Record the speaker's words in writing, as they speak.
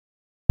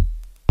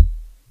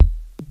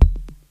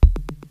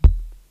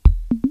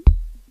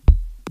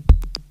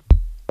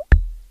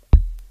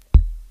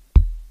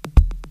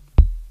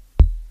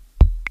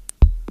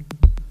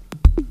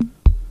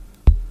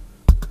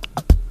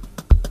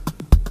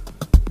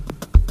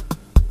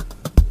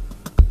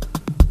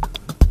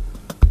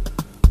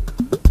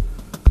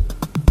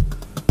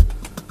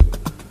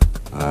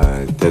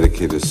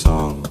dedicate a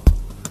song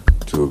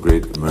to a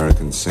great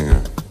American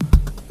singer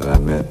that I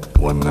met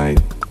one night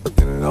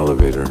in an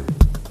elevator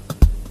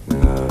in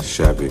a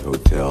shabby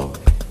hotel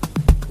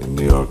in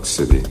New York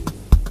City.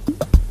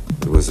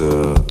 It was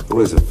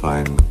a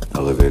fine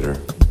elevator.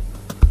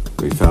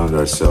 We found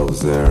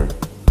ourselves there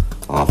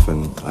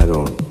often. I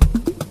don't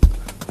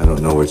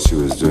know what she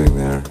was doing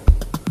there.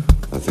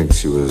 I think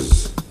she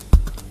was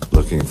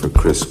looking for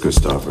Chris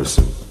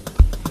Christopherson.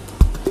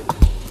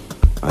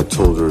 I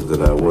told her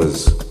that I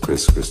was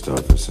Chris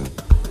Christopherson,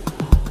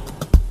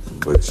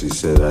 but she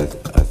said I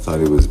thought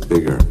he was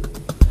bigger.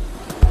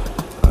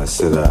 I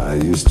said I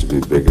used to be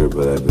bigger,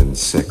 but I've been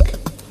sick.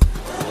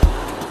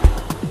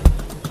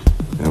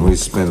 And we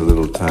spent a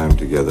little time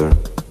together,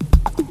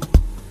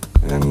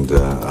 and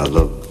I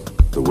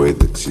loved the way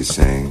that she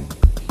sang.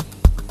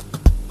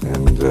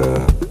 And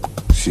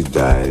she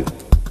died,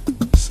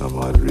 some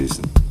odd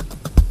reason.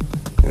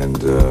 And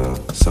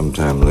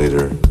sometime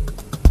later,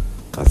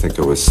 I think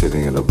I was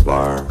sitting at a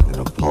bar in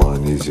a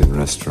Polynesian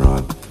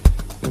restaurant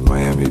in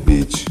Miami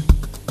Beach.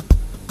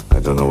 I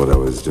don't know what I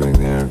was doing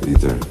there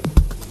either.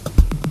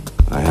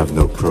 I have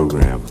no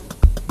program.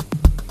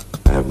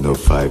 I have no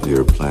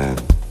 5-year plan.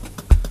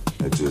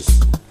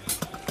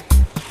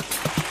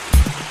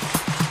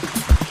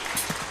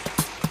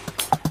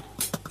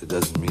 It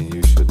doesn't mean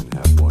you shouldn't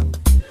have one.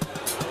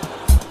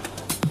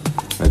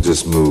 I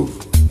just move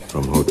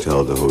from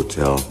hotel to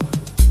hotel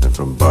and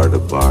from bar to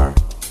bar.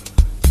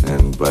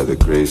 And by the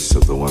grace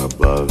of the one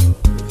above,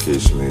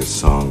 occasionally a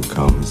song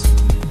comes.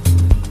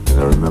 And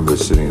I remember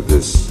sitting at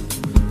this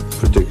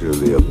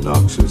particularly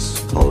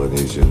obnoxious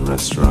Polynesian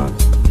restaurant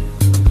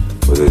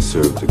where they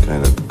served a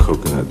kind of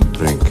coconut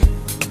drink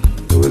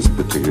that was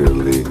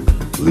particularly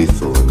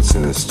lethal and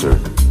sinister,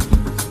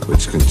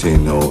 which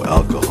contained no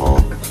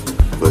alcohol,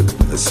 but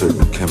a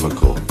certain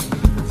chemical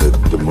that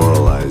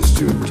demoralized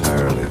you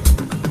entirely.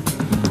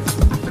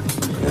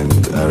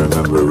 And I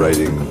remember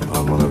writing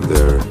on one of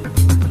their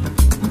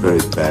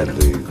very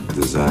badly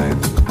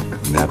designed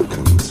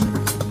napkins,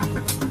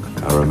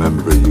 I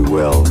remember you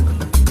well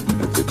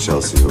at the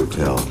Chelsea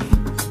Hotel.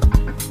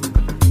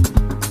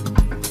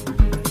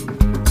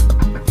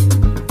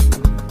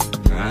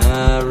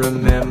 I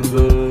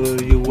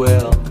remember you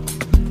well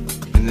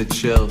in the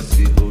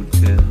Chelsea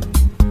Hotel.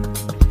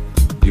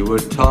 You were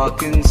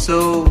talking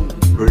so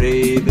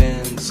brave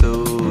and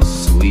so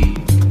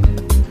sweet,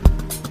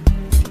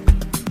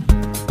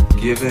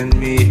 giving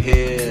me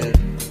head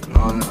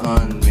on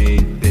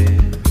unmade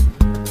bed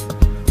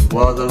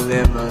while the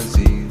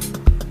limousine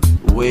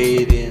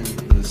waited in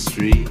the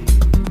street.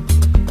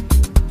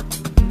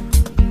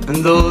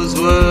 And those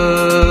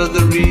were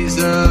the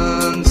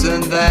reasons,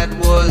 and that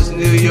was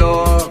New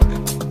York.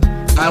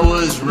 I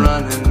was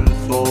running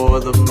for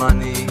the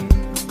money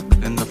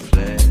and the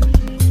flesh.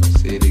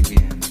 Say it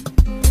again.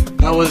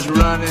 I was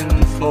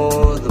running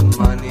for the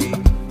money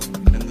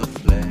and the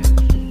flesh.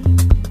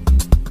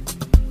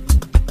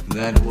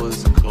 That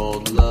was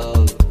called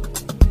love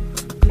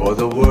for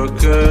the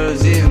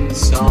workers in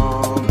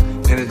song,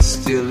 and it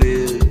still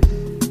is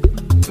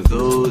for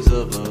those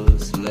of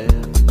us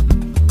left.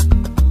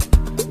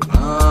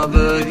 Ah,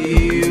 but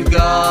you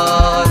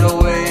got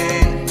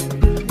away,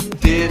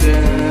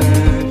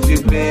 didn't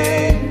you,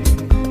 babe?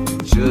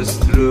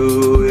 Just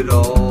threw it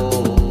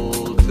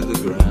all to the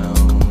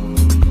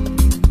ground.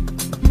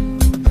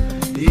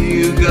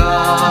 You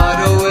got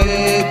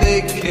away,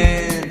 they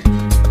can't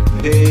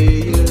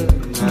pay you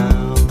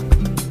now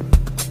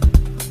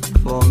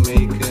for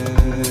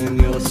making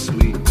your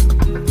sweet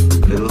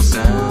little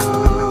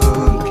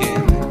sound,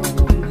 can they?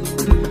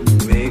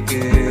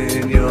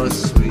 Making your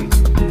sweet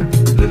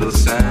little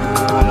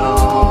sound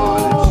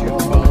on a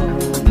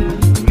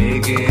jukebox,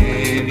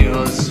 making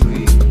your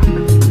sweet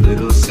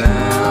little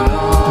sound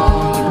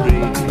on the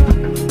radio,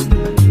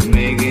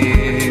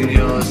 making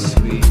your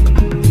sweet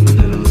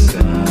little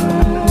sound.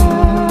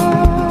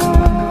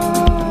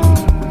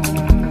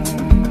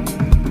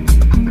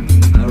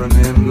 I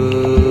remember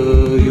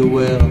you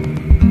well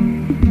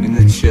in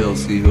the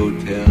Chelsea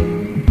Hotel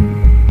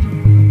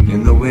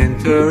in the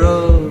winter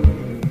of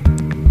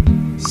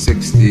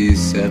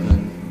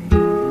 '67.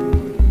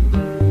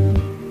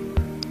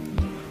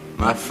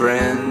 My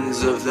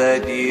friends of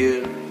that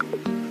year,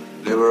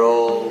 they were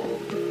all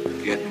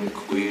getting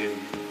queer,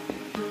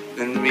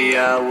 and me,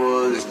 I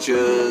was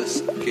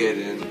just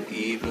getting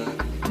even.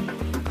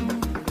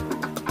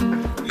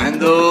 And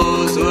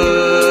those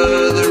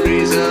were the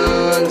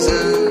reasons,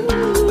 and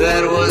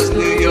that was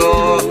New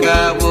York.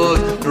 I was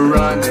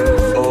running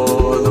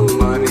for the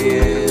money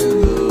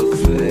and the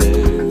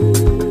flair.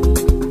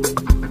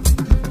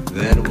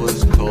 That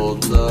was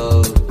called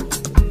love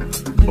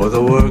for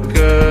the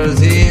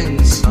workers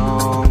in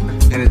song,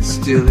 and it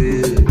still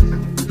is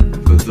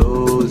for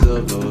those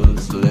of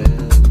us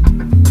left.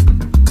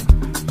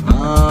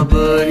 Ah,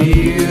 but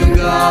you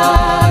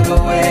got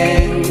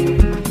away,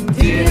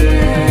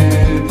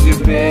 didn't you,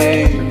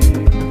 babe?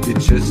 You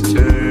just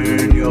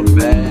turned your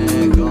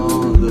back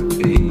on the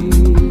pain.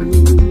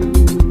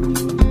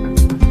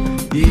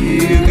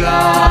 You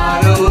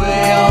got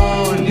away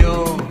on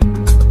your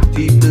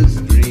deep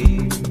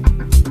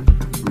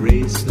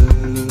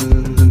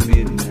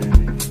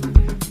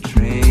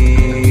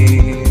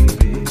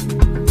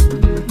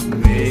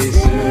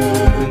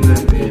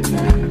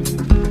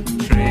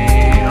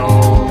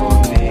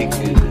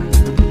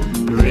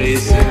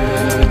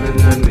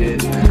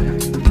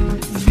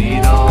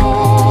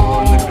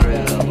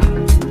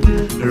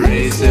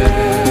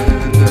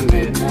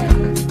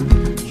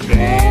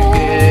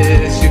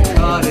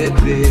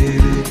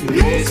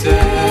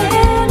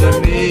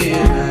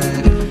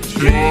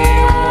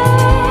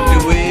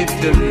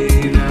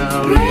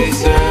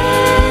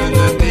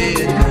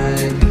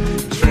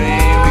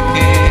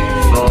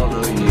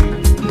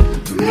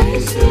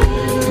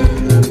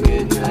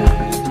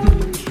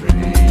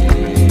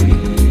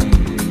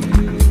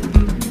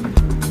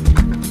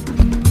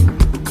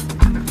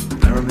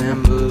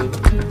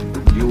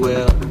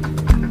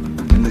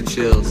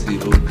Chelsea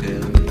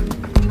Hotel.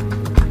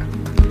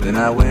 Then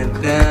I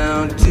went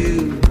down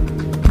to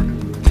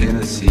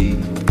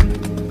Tennessee,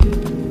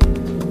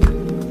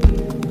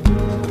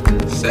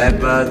 sat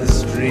by the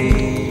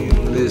stream,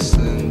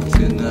 listened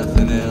to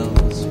nothing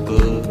else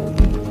but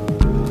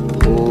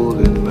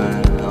holding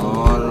my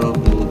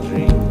honorable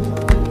dream.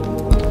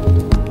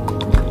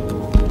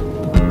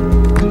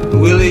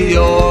 Willie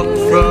York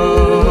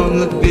from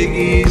the Big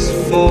East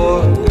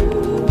Fork,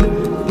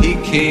 he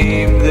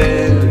came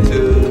there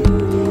to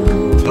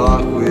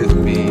talk with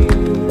me,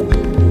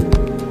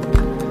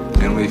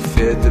 and we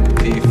fed the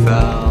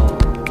peafowl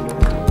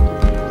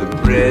the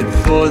bread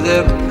for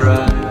their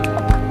pride.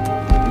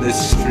 The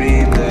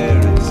stream there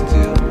is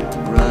still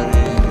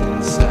running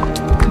inside.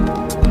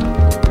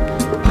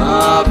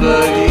 Ah,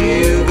 but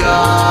you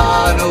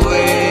got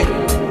away,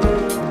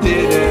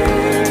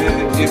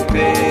 didn't you,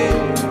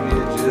 babe?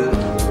 You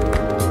just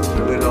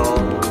threw it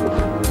all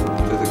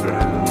to the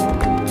ground.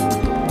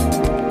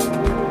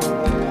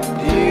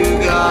 You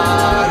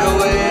got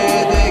away,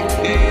 they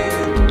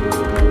can't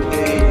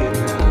pay you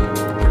now.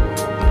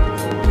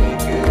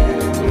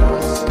 Making your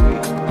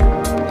sweet,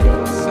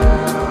 your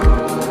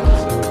sound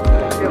so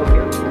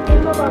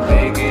bad.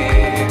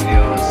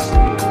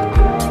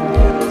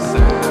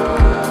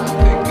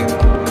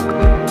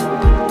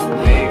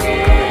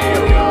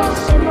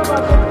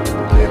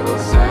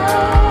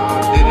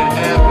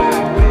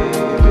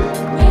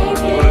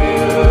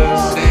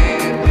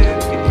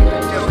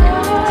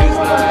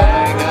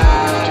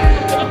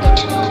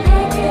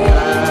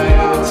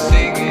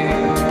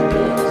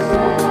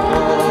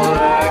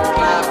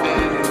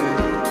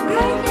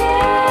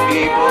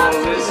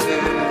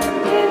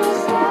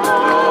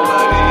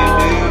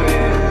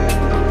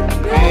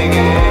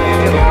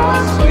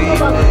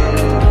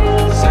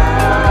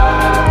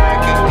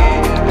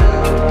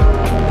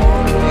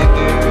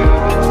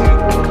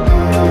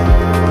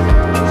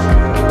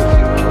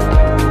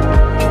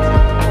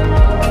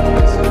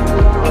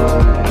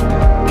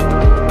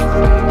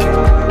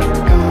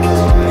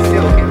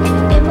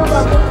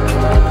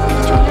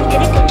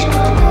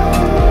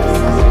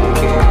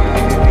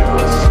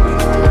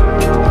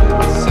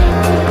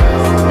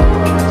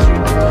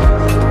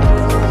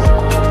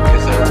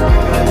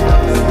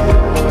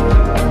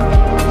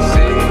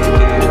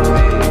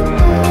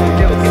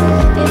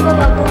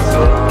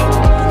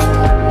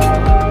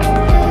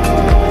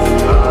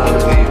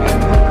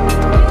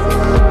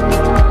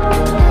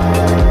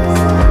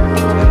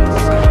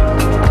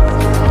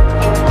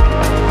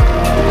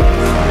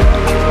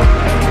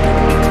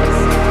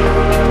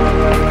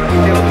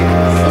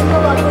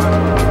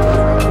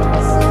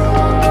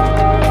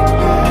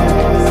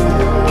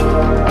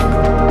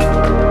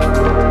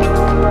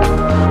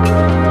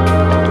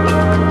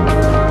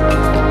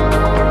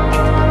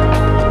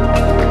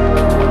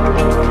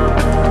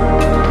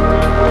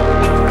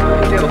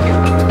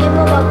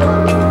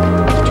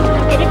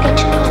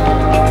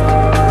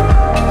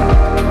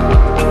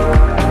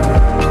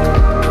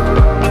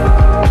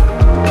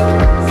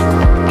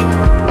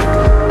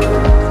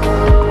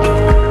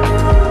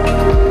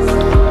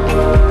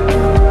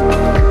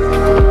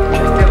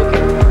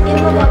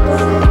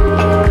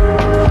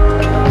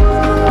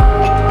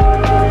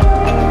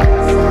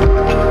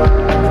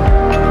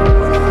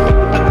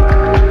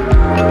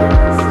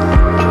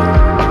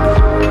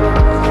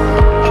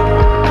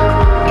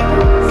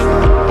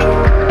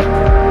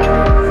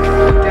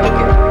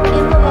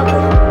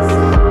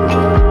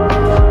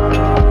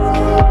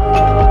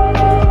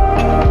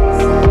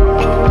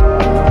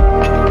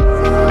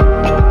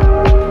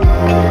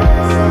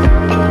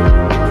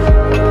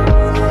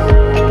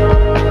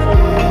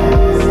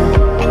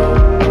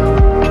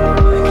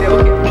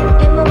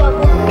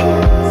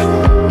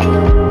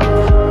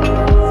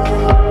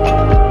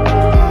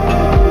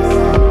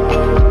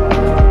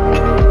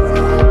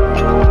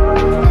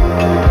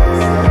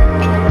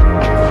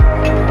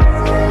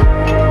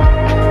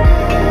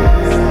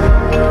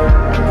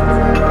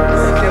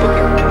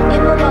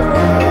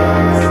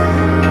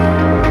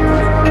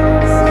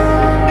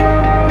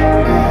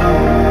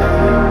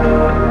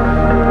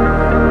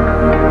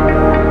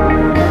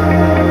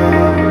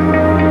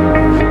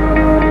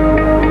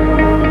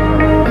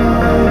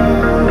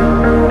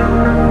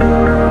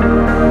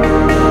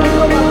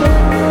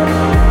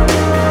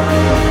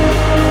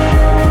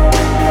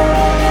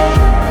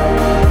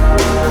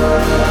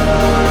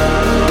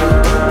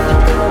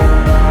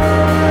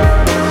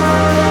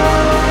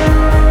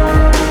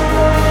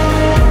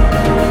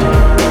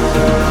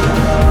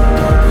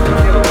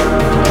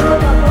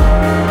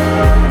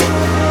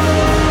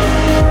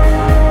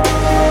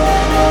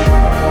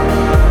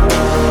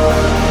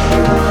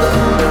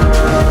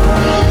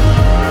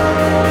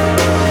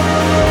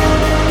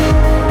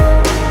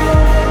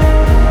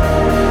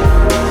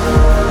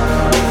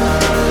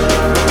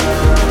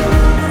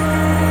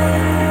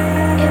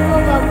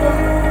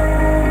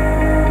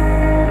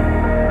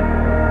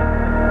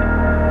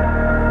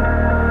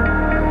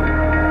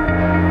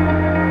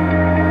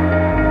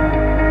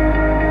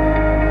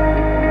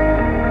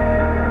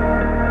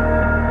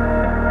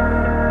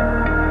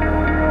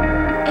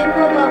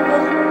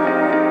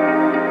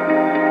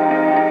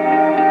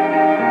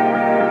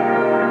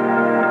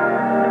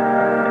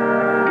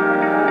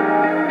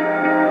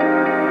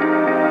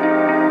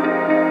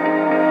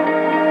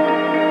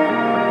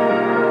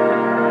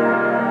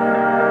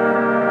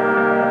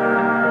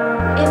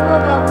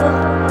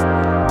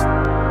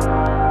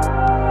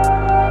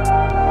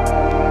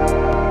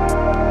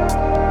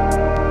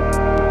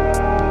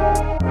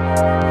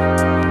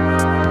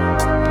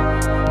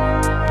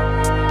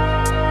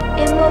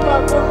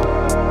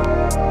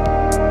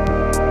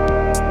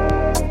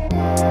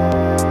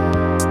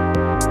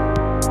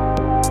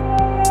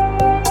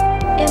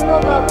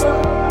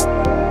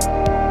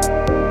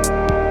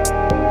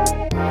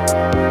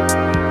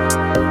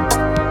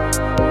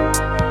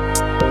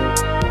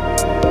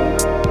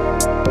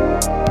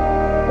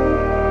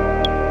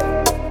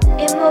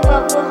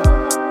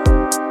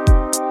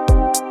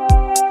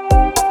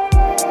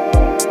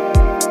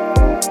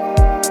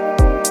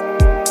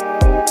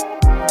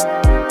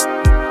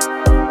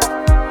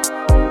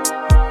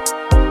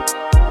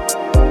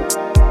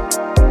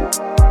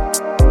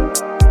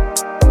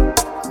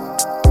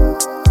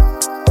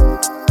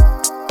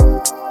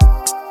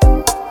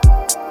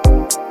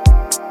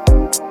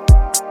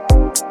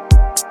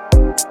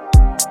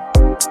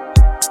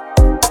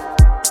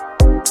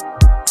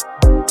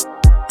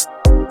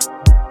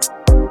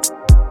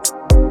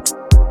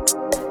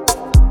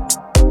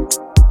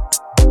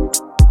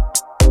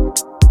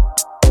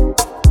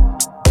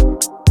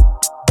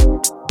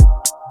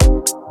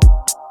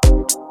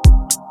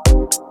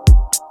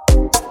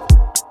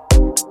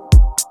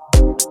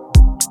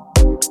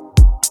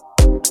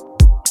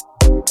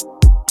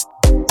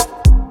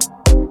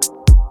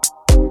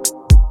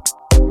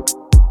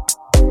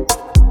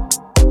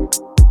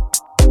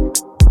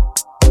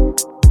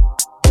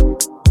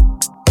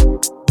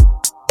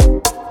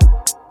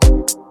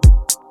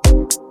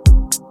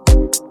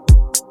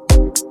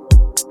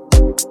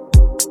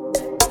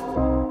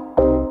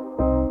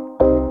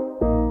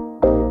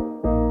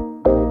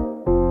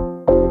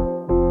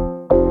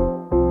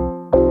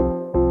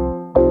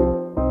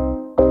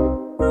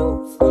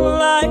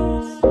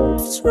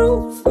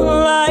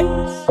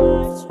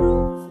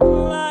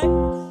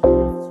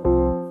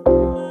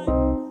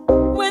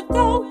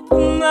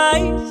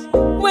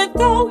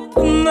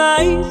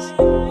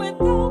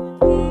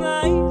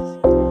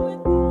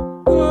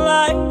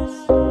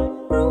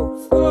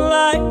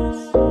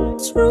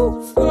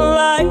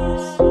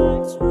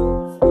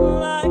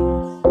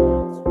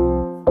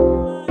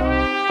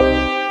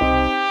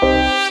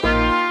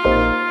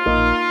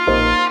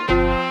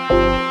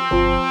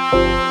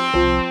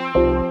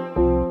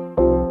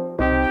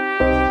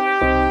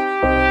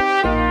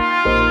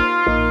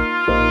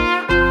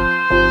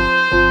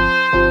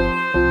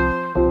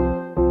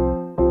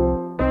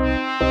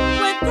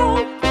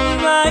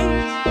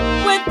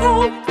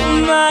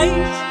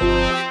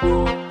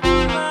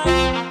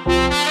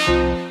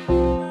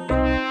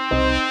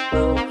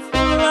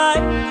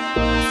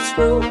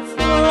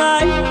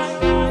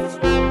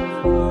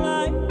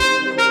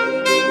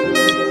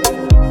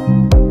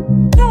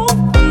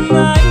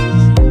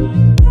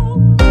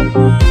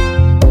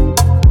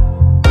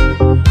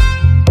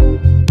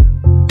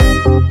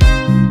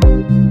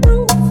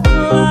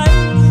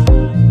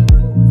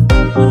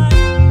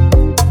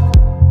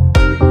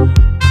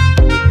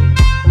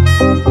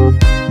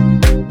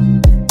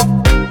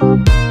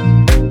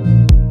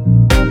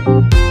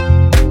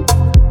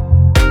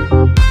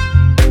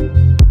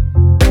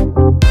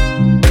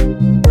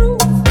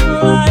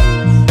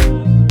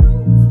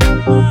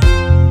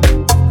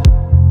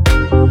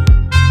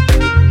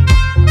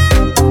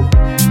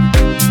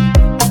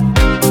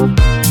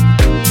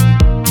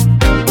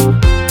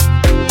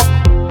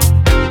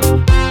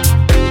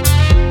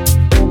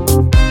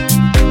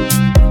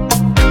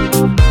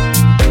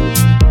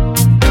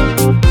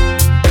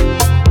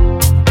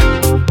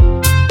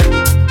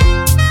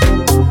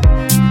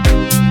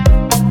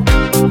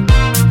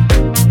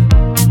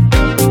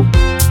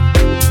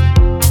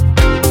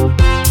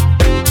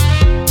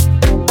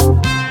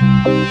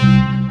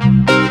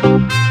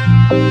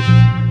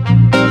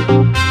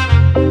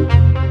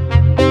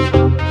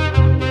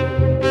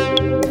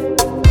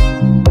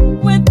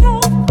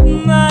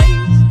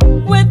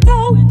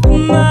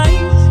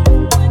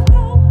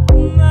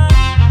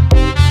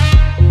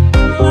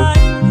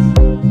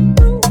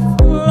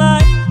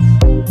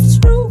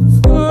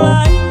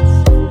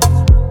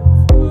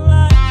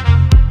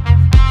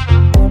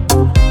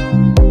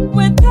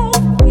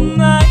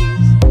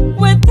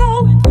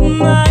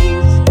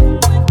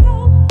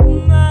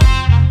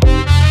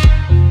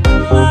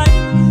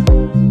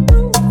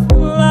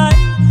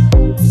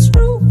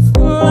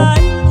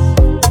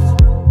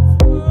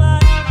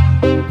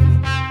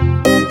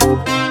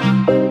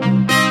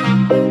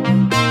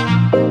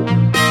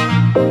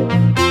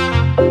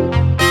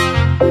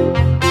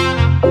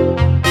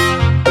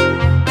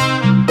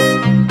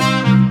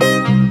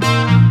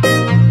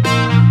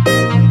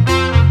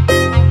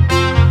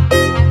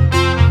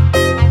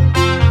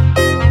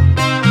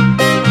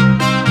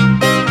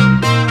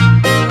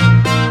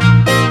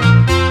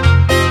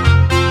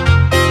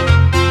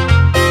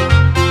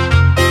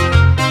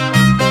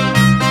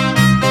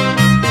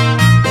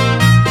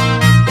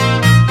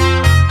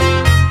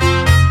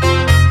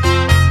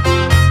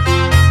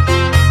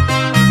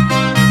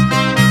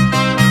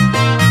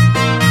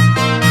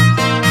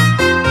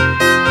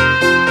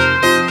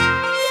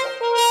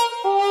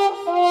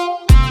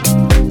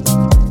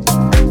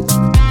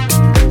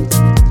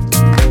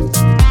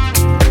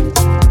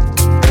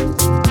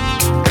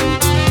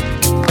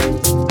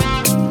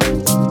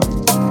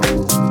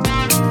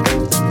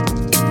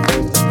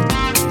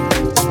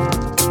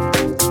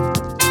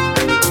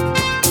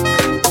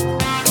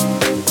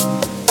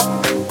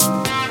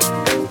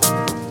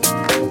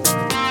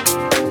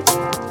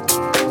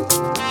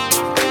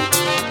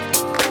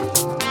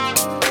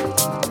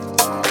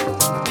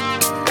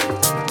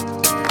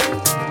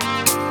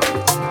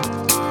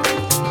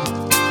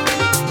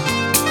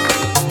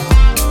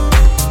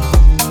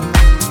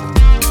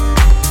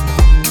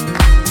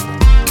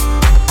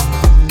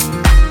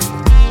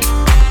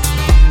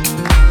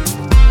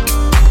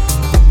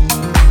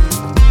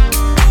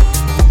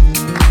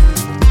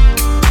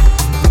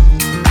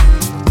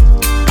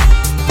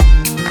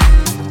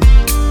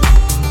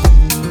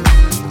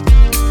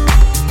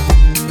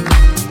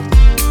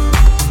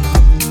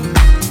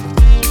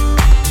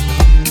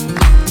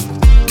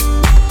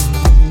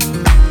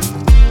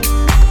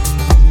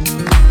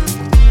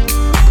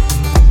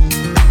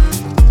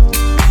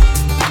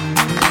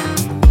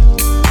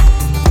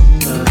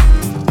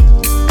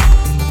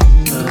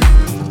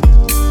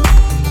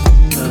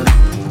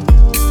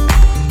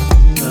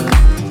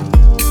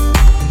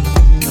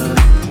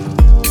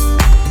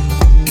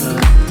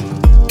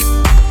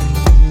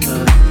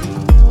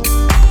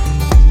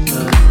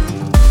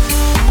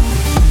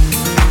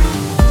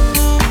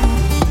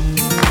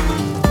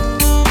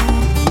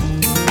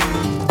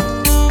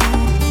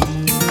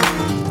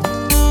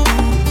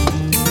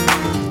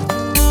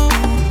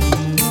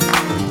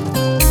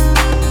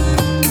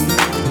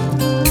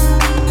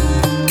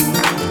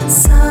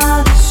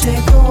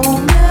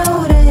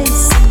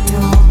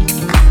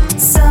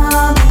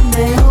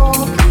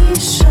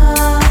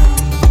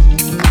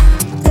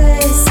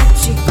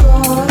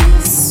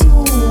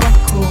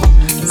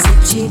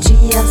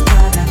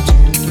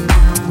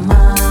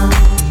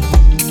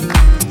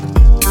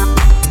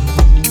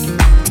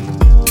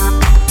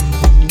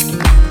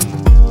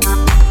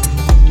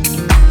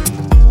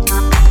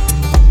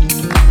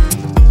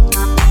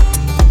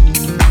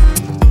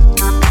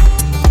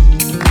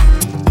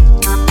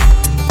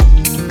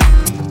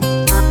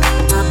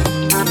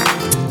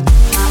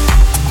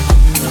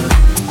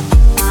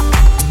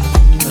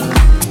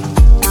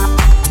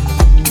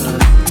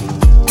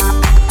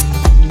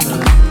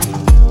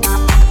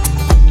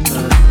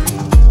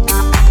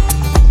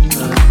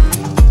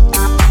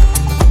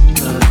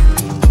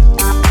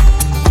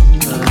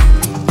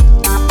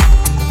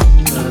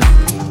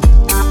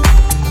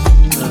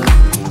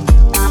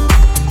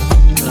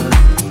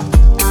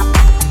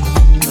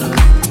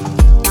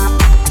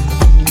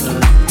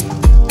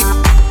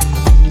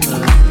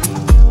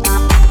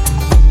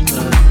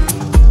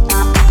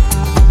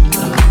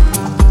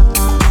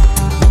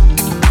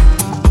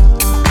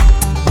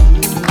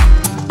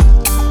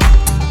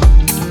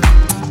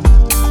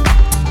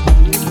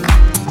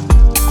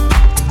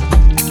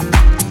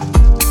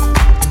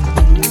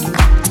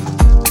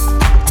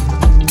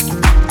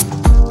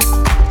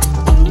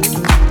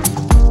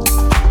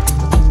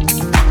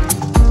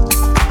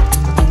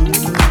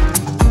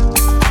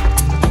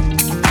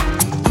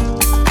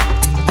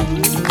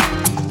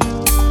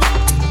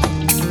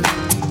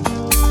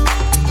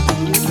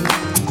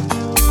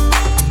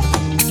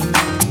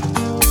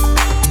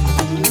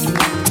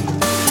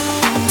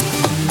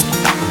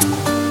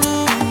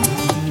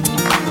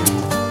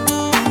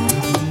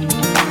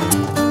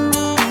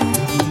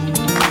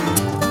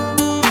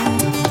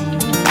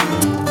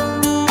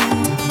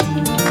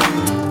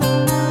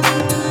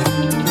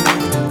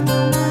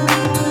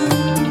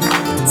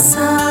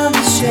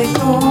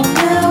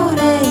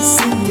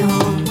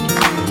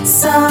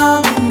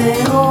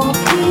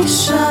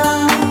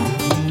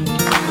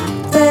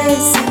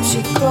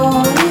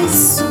 cor e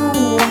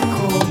sua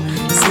cor,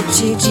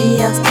 7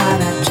 dias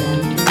para te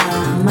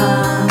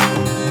amar.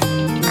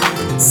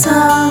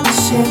 Sabe,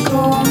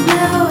 chegou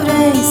meu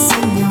rei,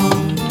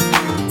 senhor,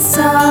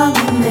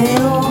 sabe,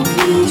 meu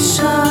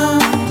guichá.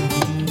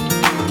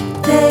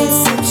 Tem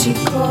 7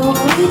 cor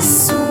e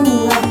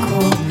sua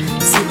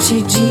cor,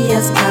 7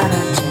 dias para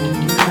te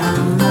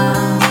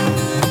amar.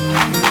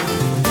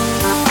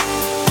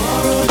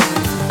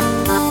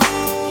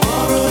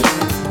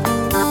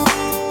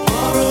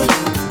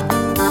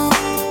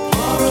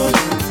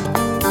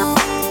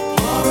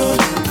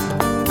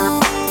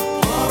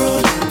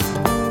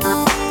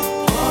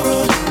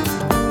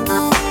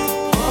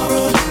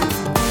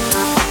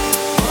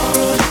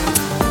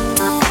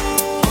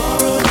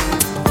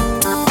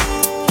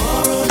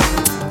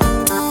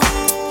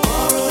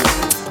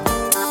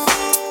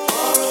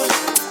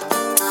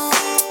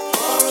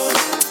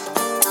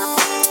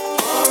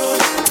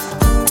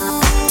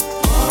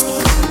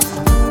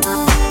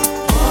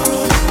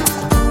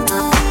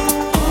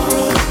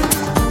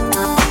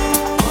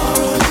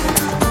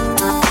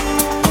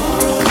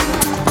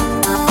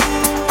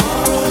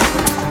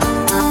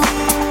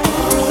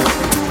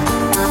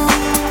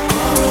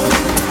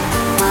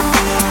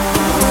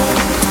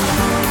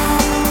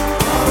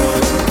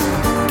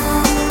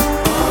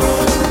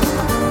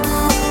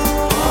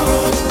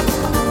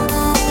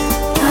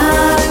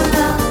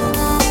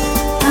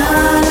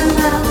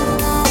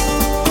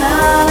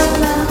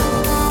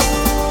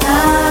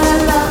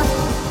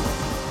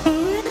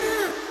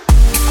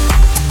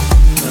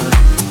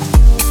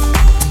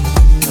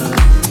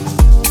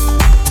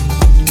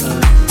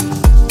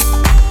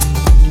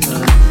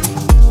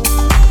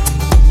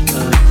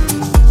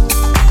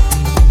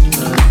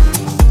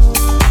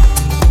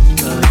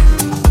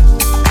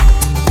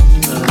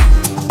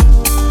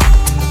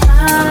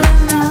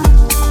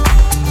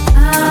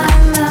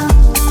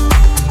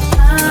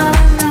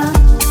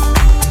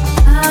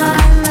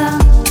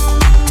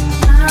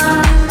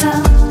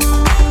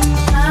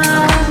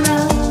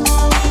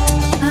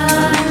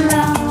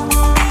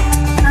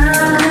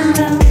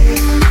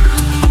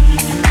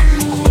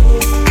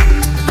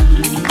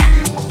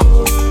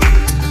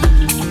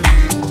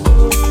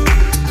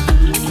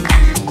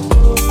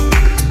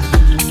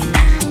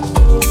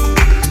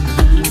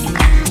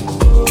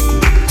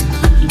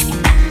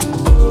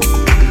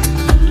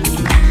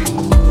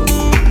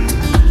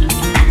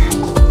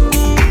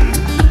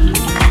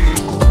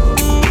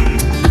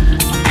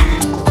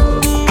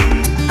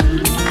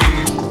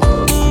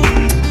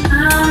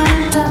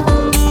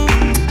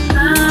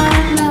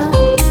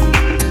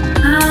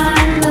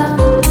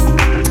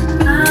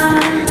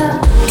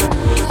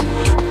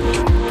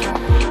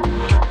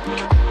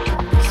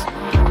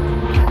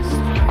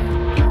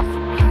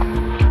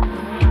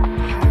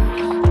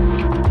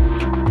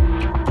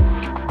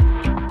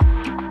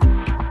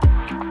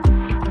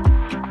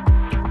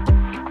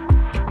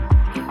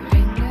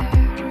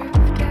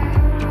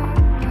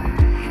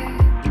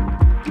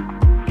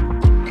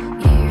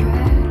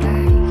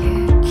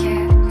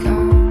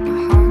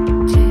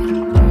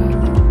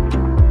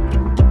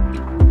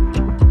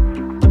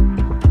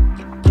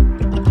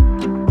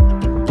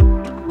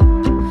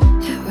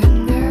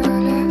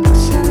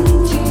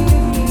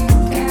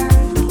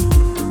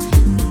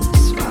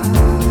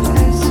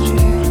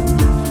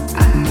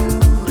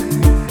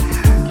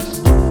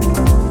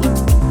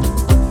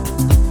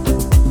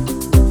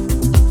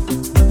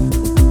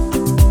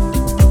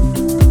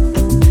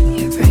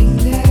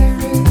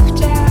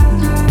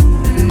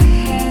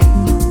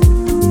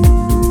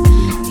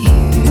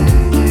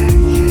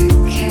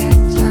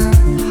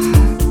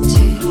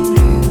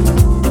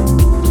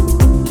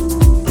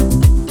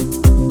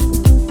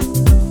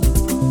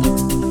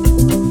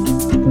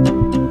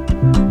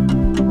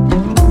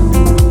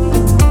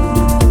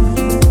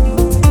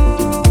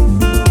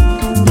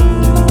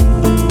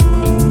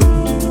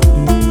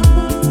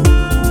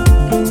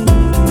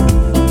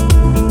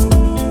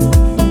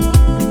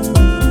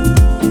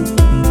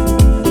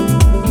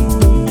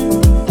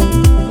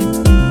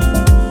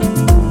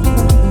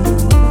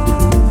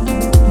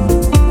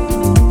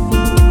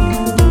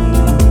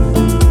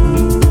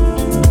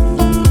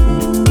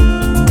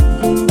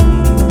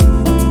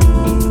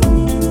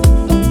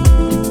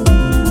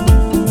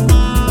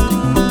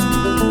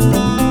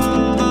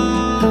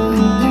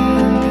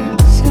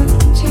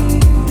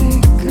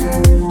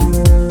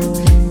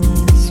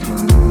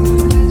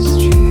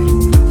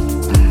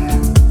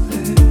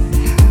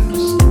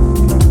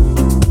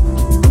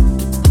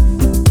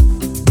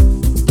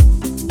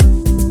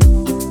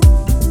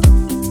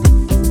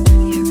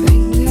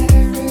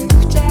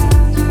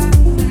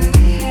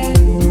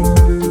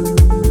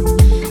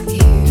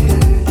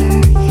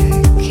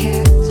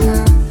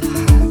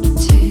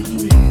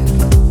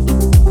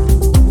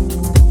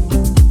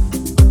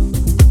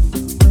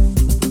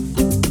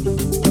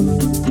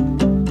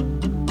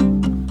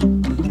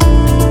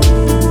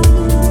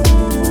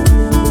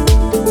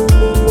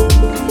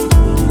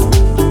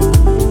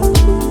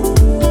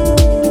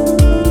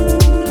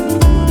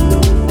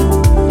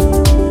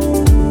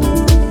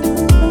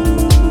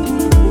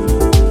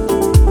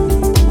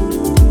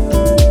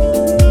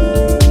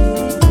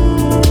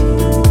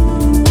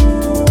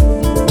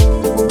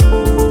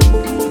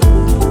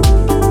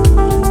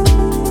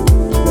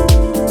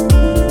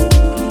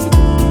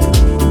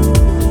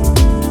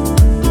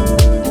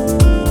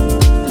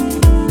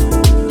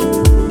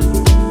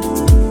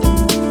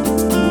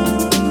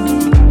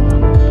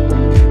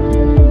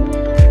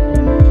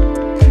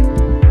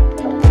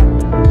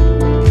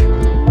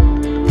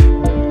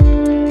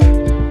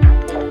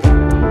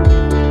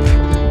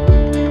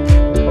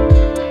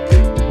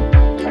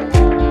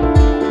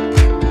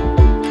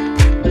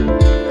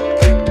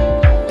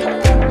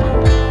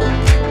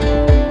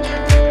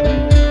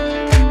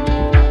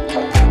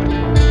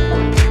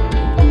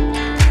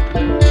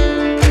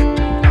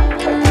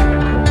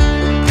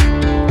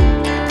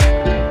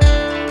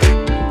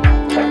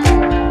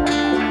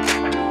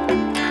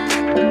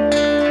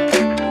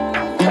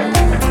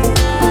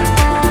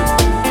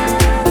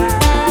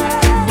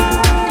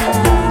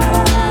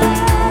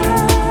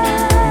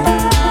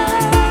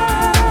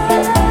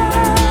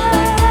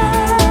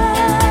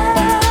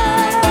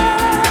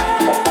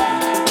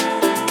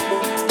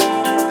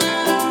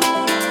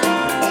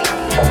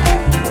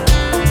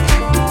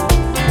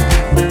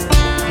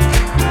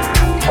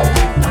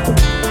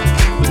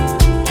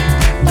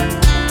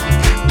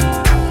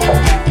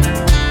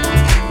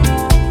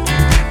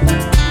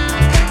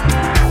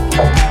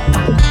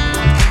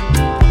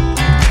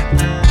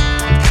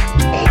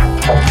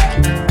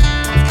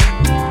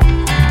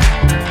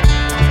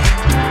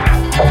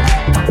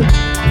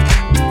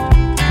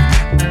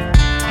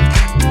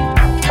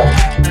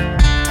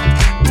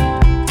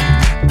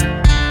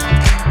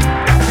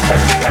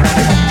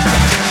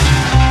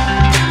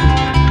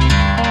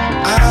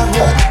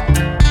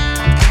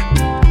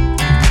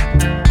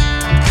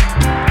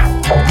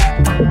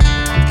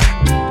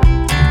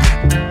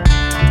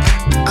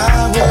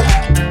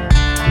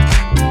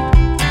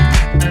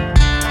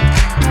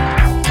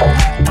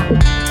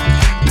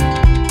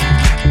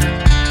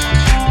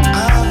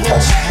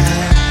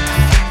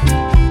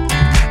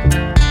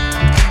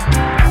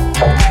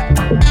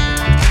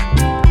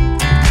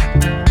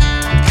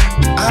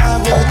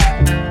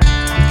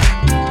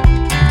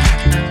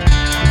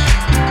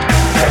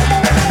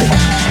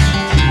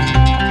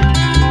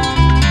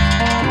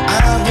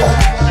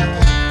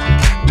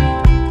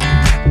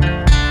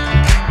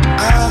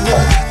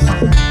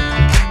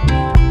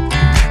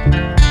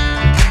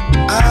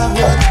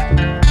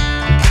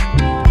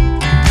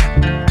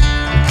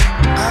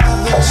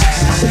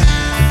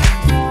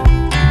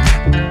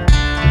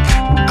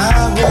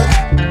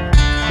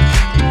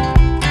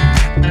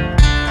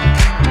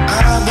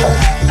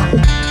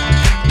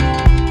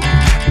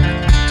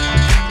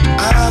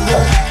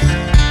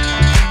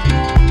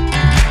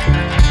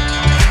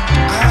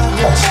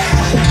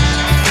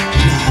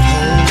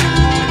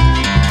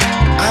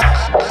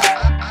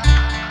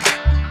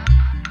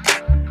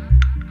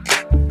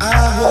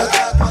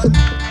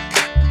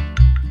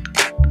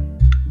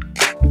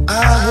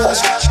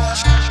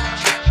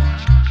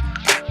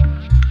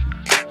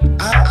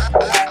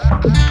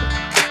 I'm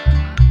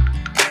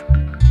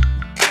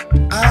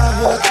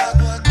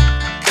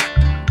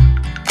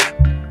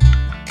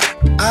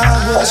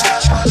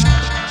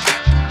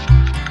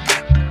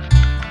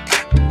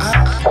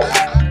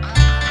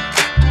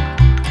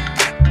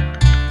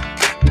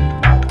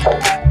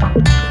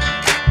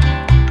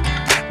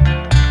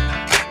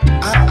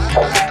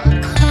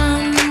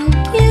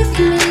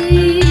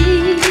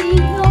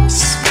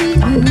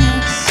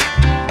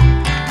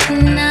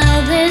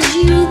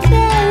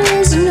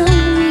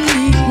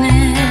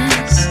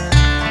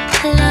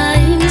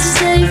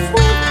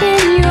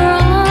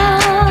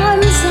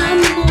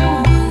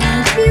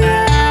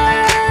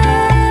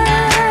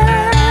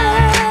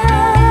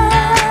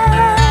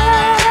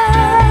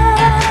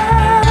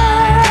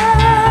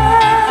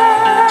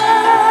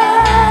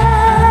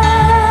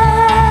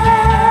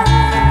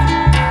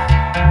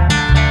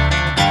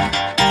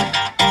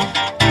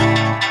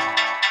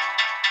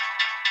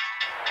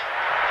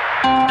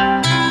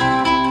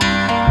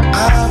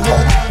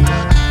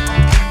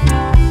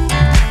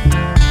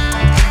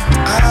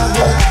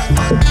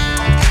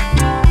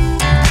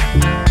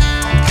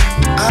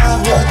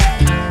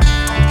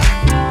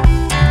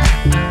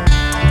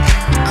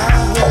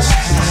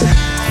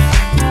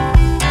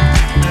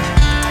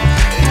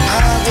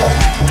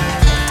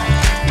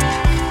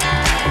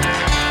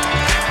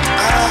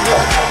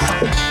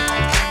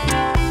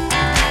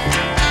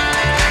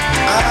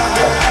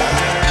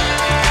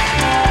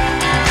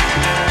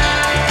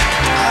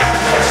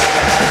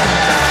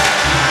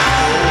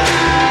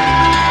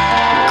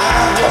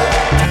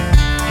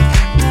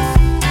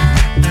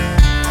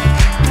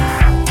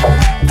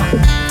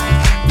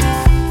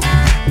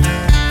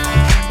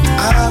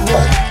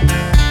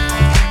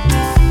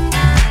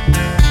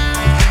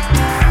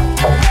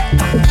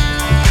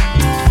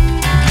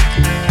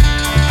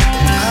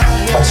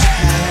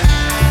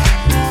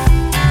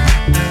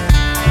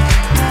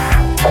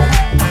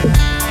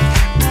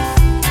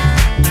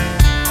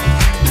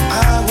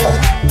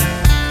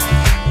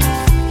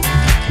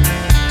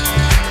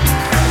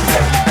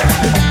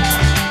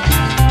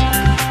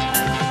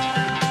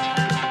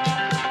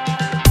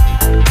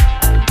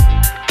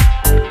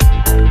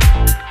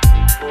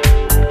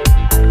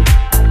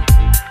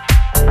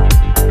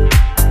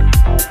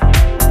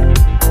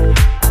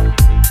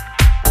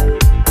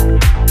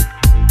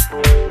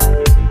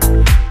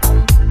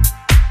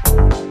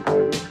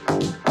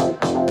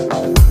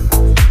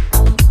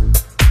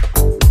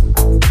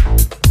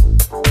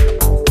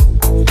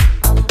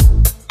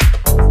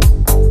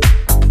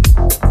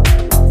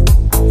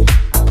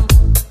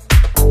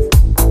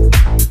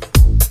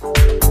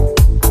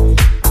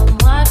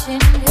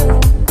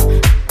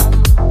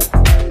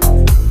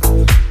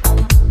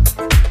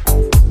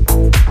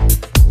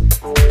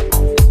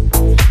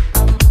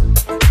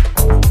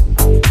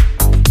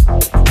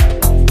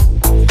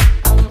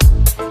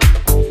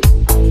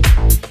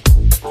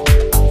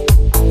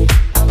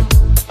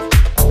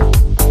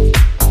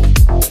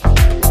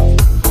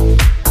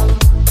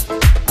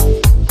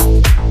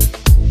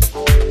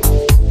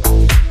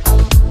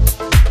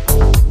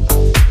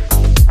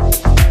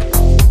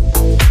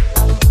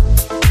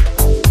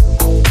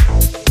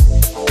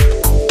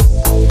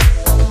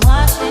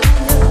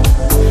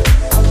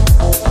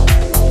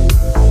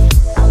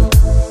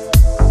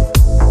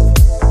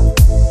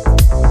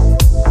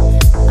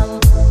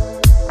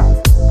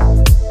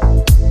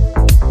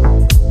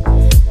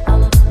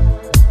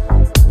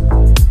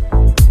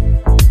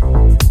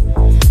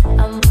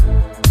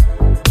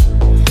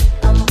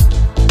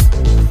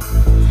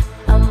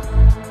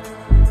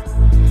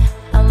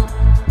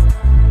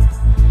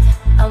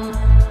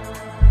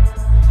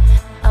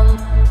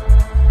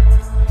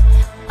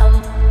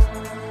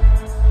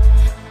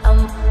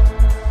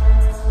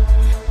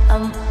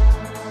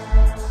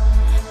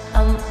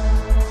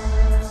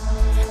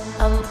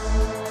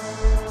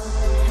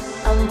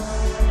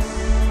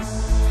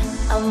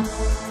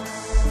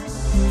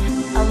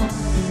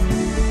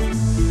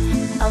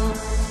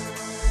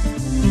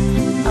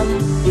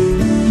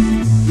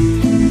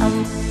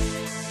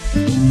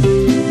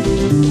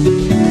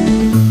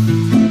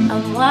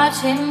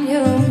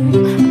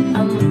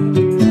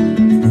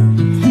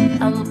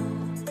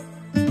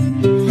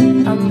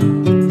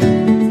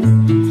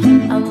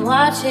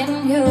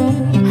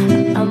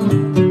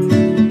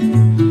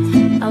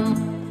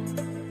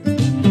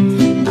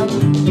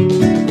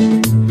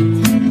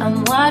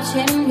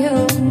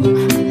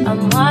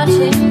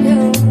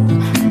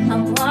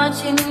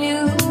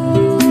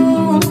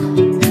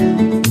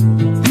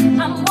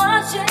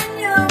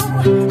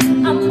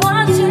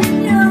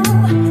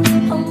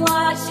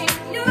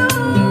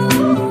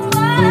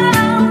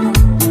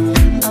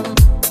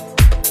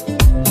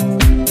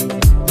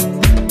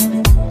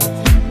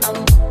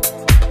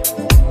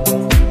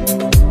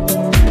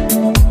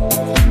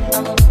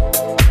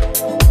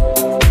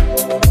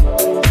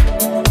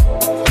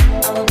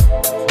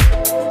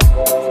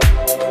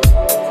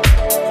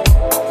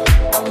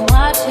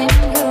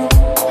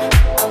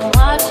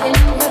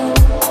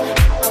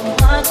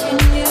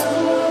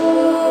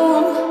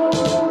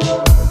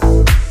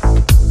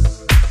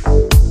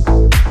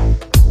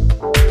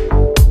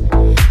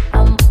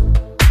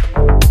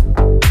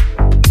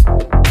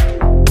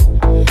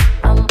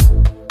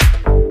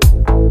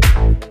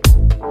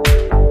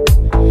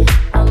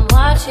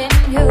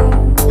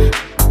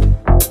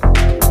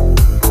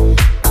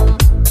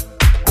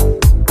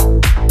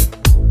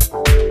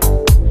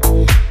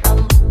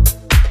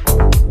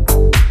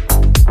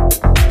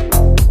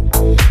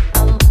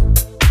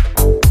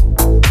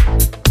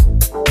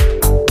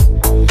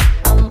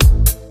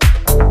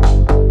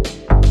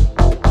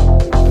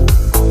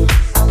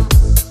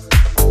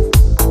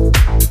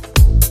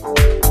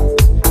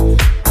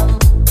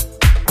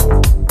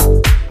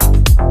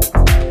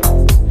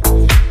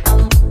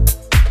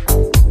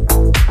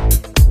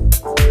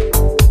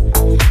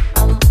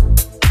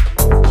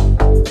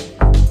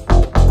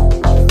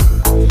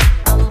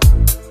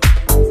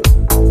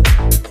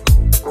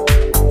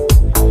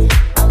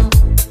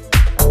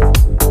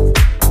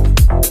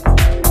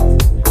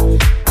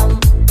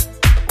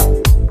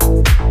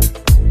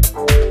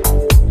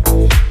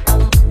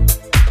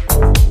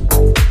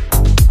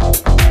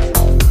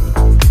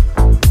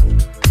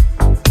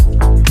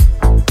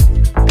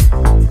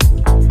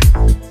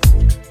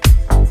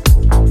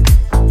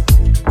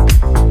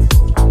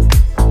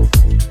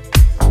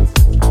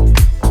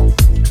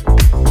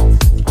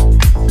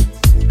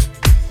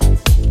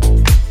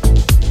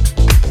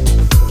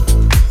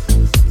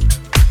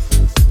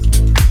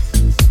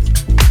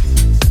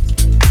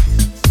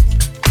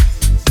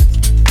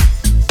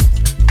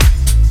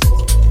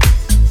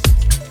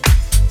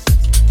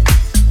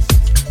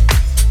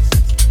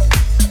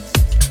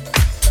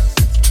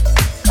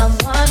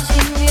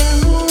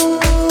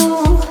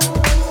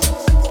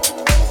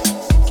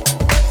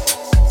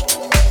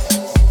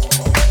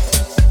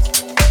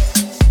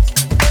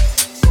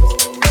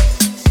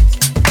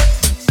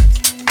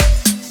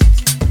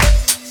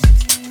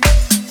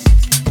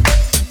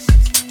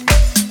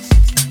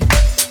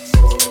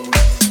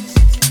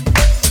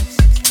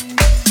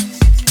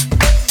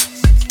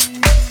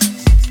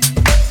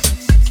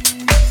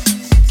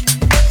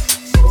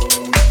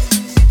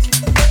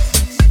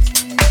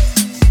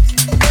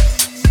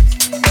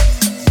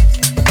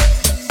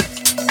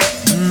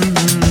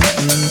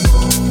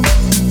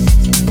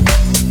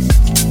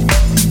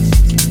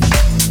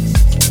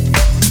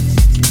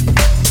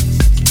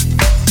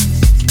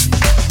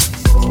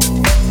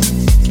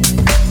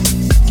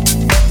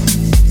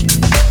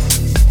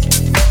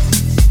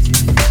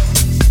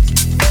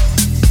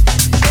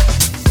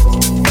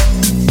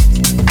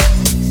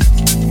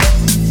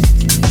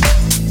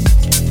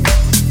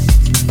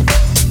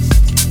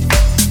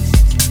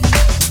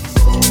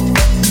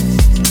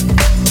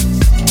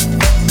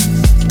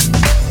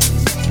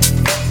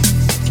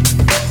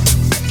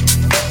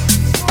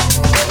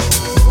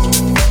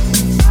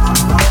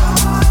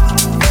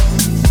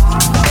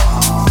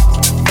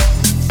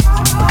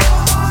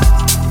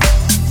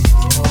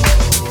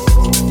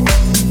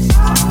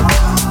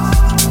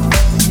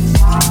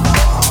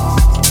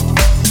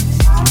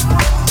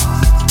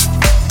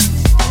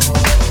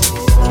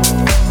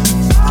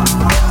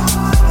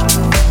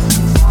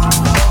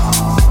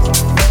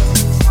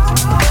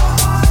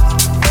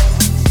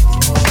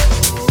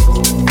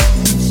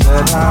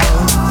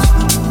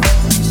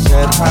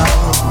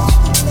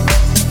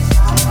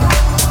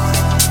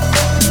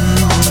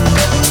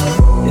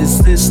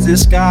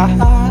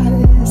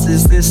disguise?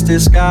 Is this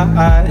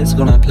disguise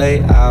gonna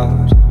play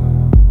out?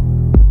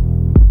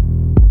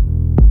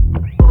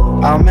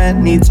 How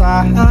many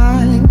times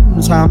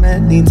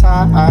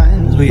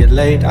we had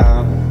laid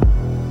out?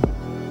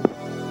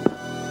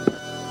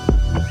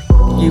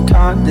 You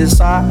can't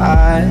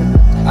decide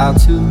how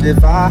to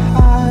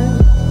divide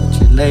what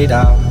you laid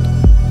out.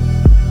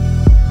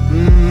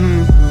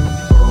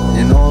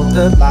 In all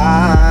the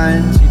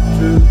lines you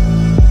drew,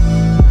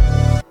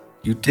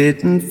 you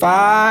didn't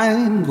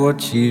find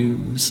what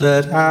you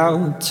set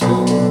out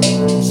to,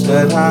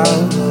 set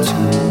out to,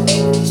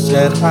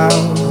 set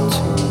out to,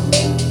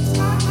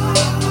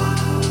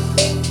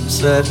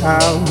 set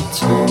out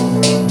to,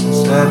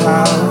 set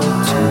out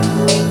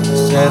to,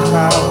 set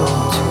out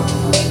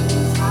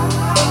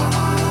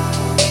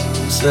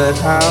to,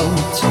 set out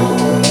to,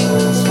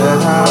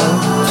 set out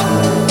to,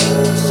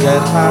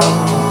 set out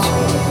to,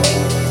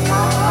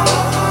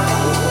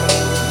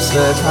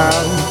 set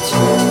out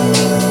to,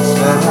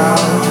 set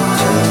out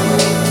to,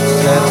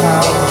 set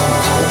out to.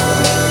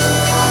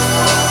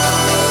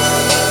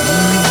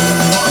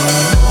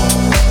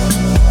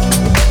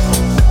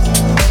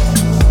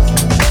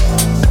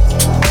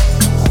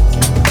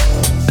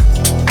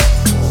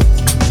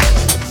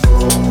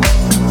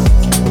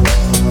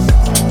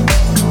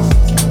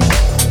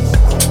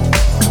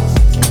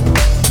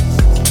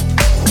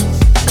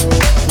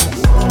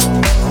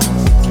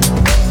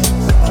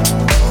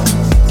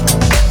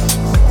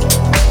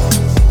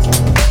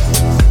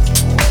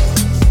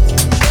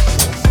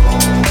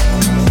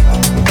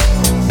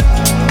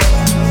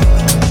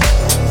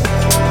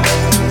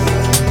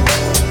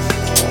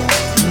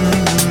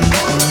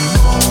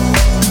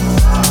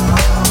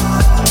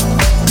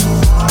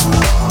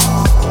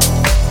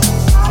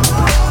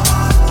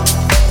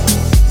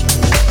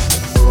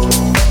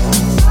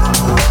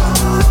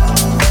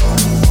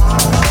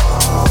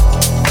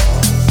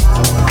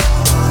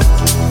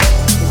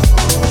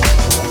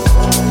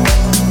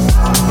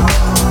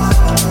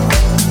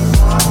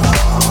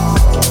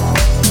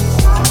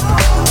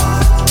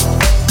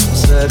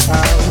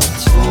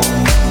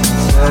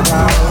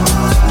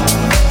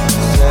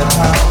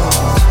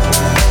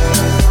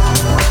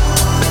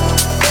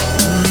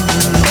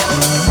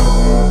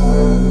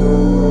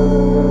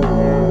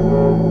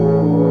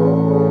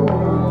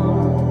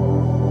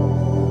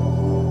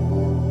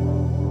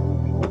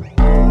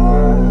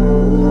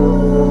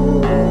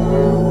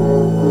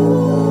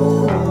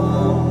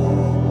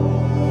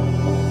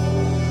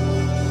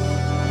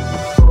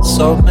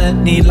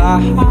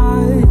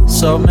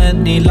 So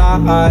many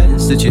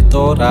lies that you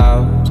thought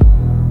out.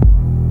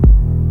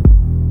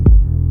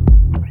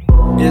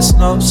 It's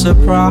no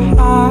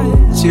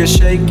surprise your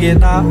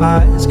shaking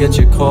eyes get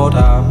you caught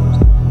out.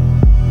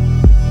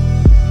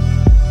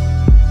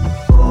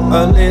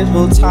 A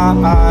little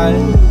time,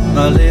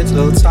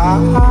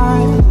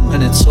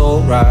 and it's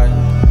alright.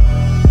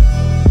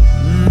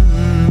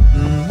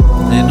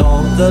 In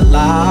all the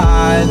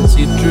lines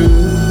you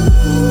drew,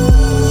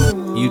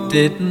 you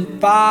didn't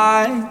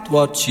find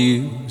what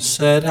you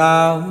set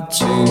out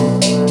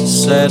to,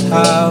 set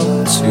out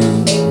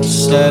to,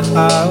 set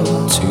out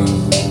to,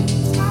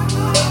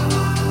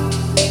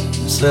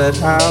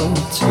 set out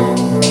to,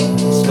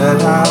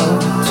 set out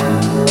to,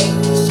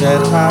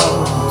 set out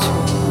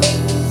to,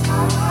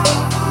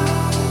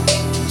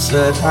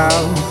 set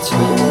out to,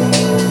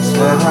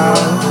 set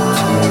out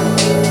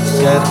to,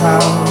 set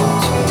out to.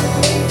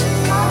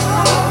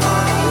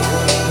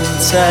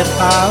 Set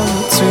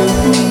out to,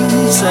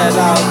 set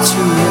out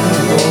to,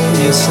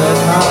 oh, you set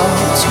out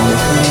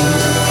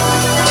to.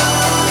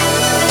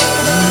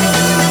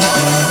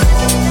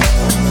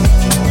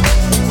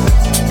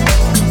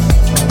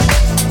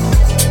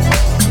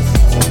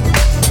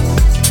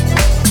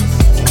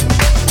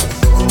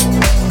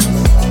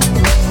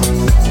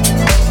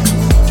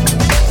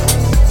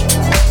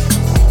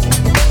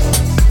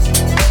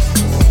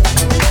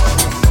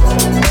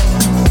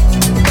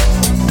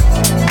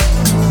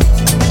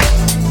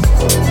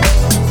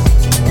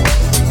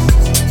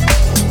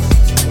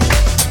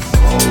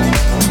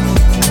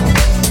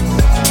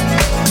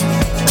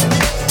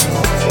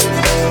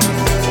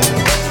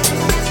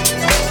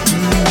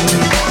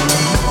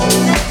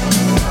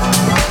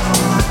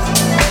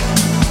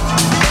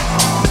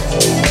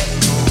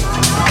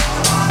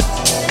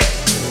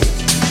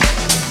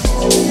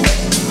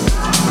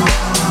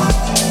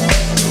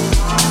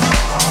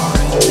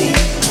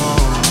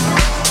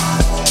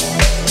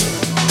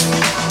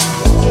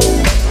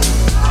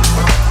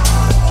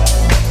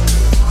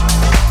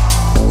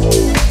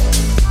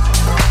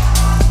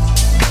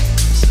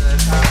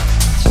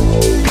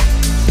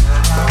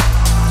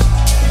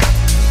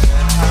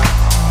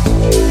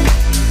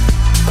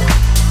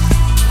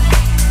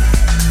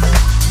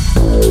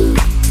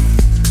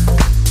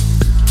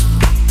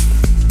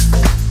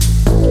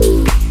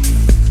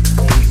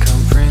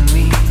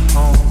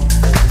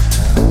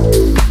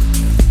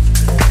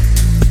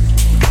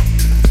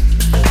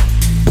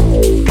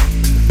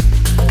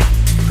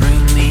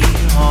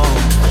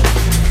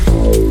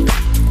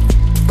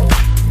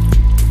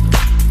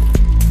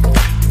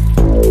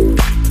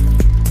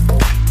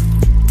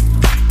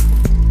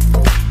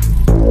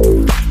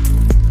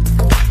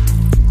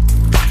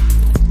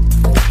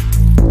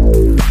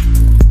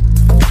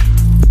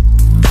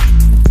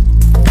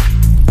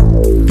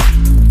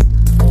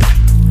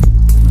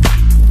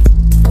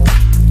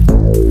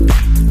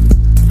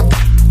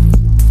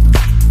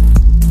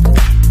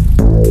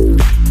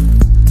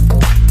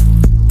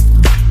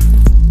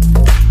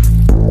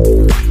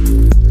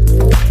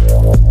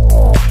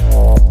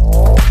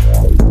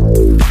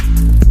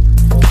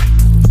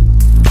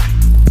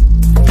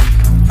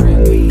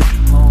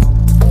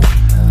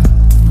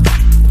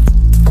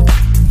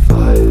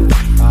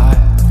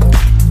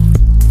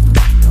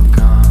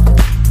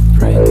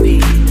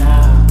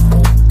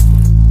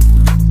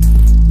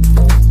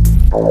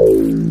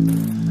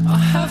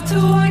 have to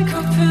wake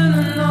up in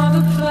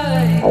another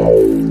place.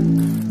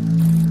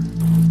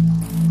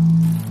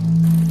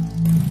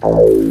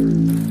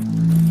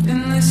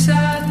 In this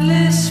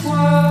endless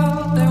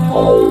world, they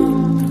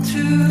want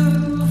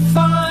to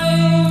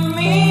find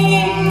me.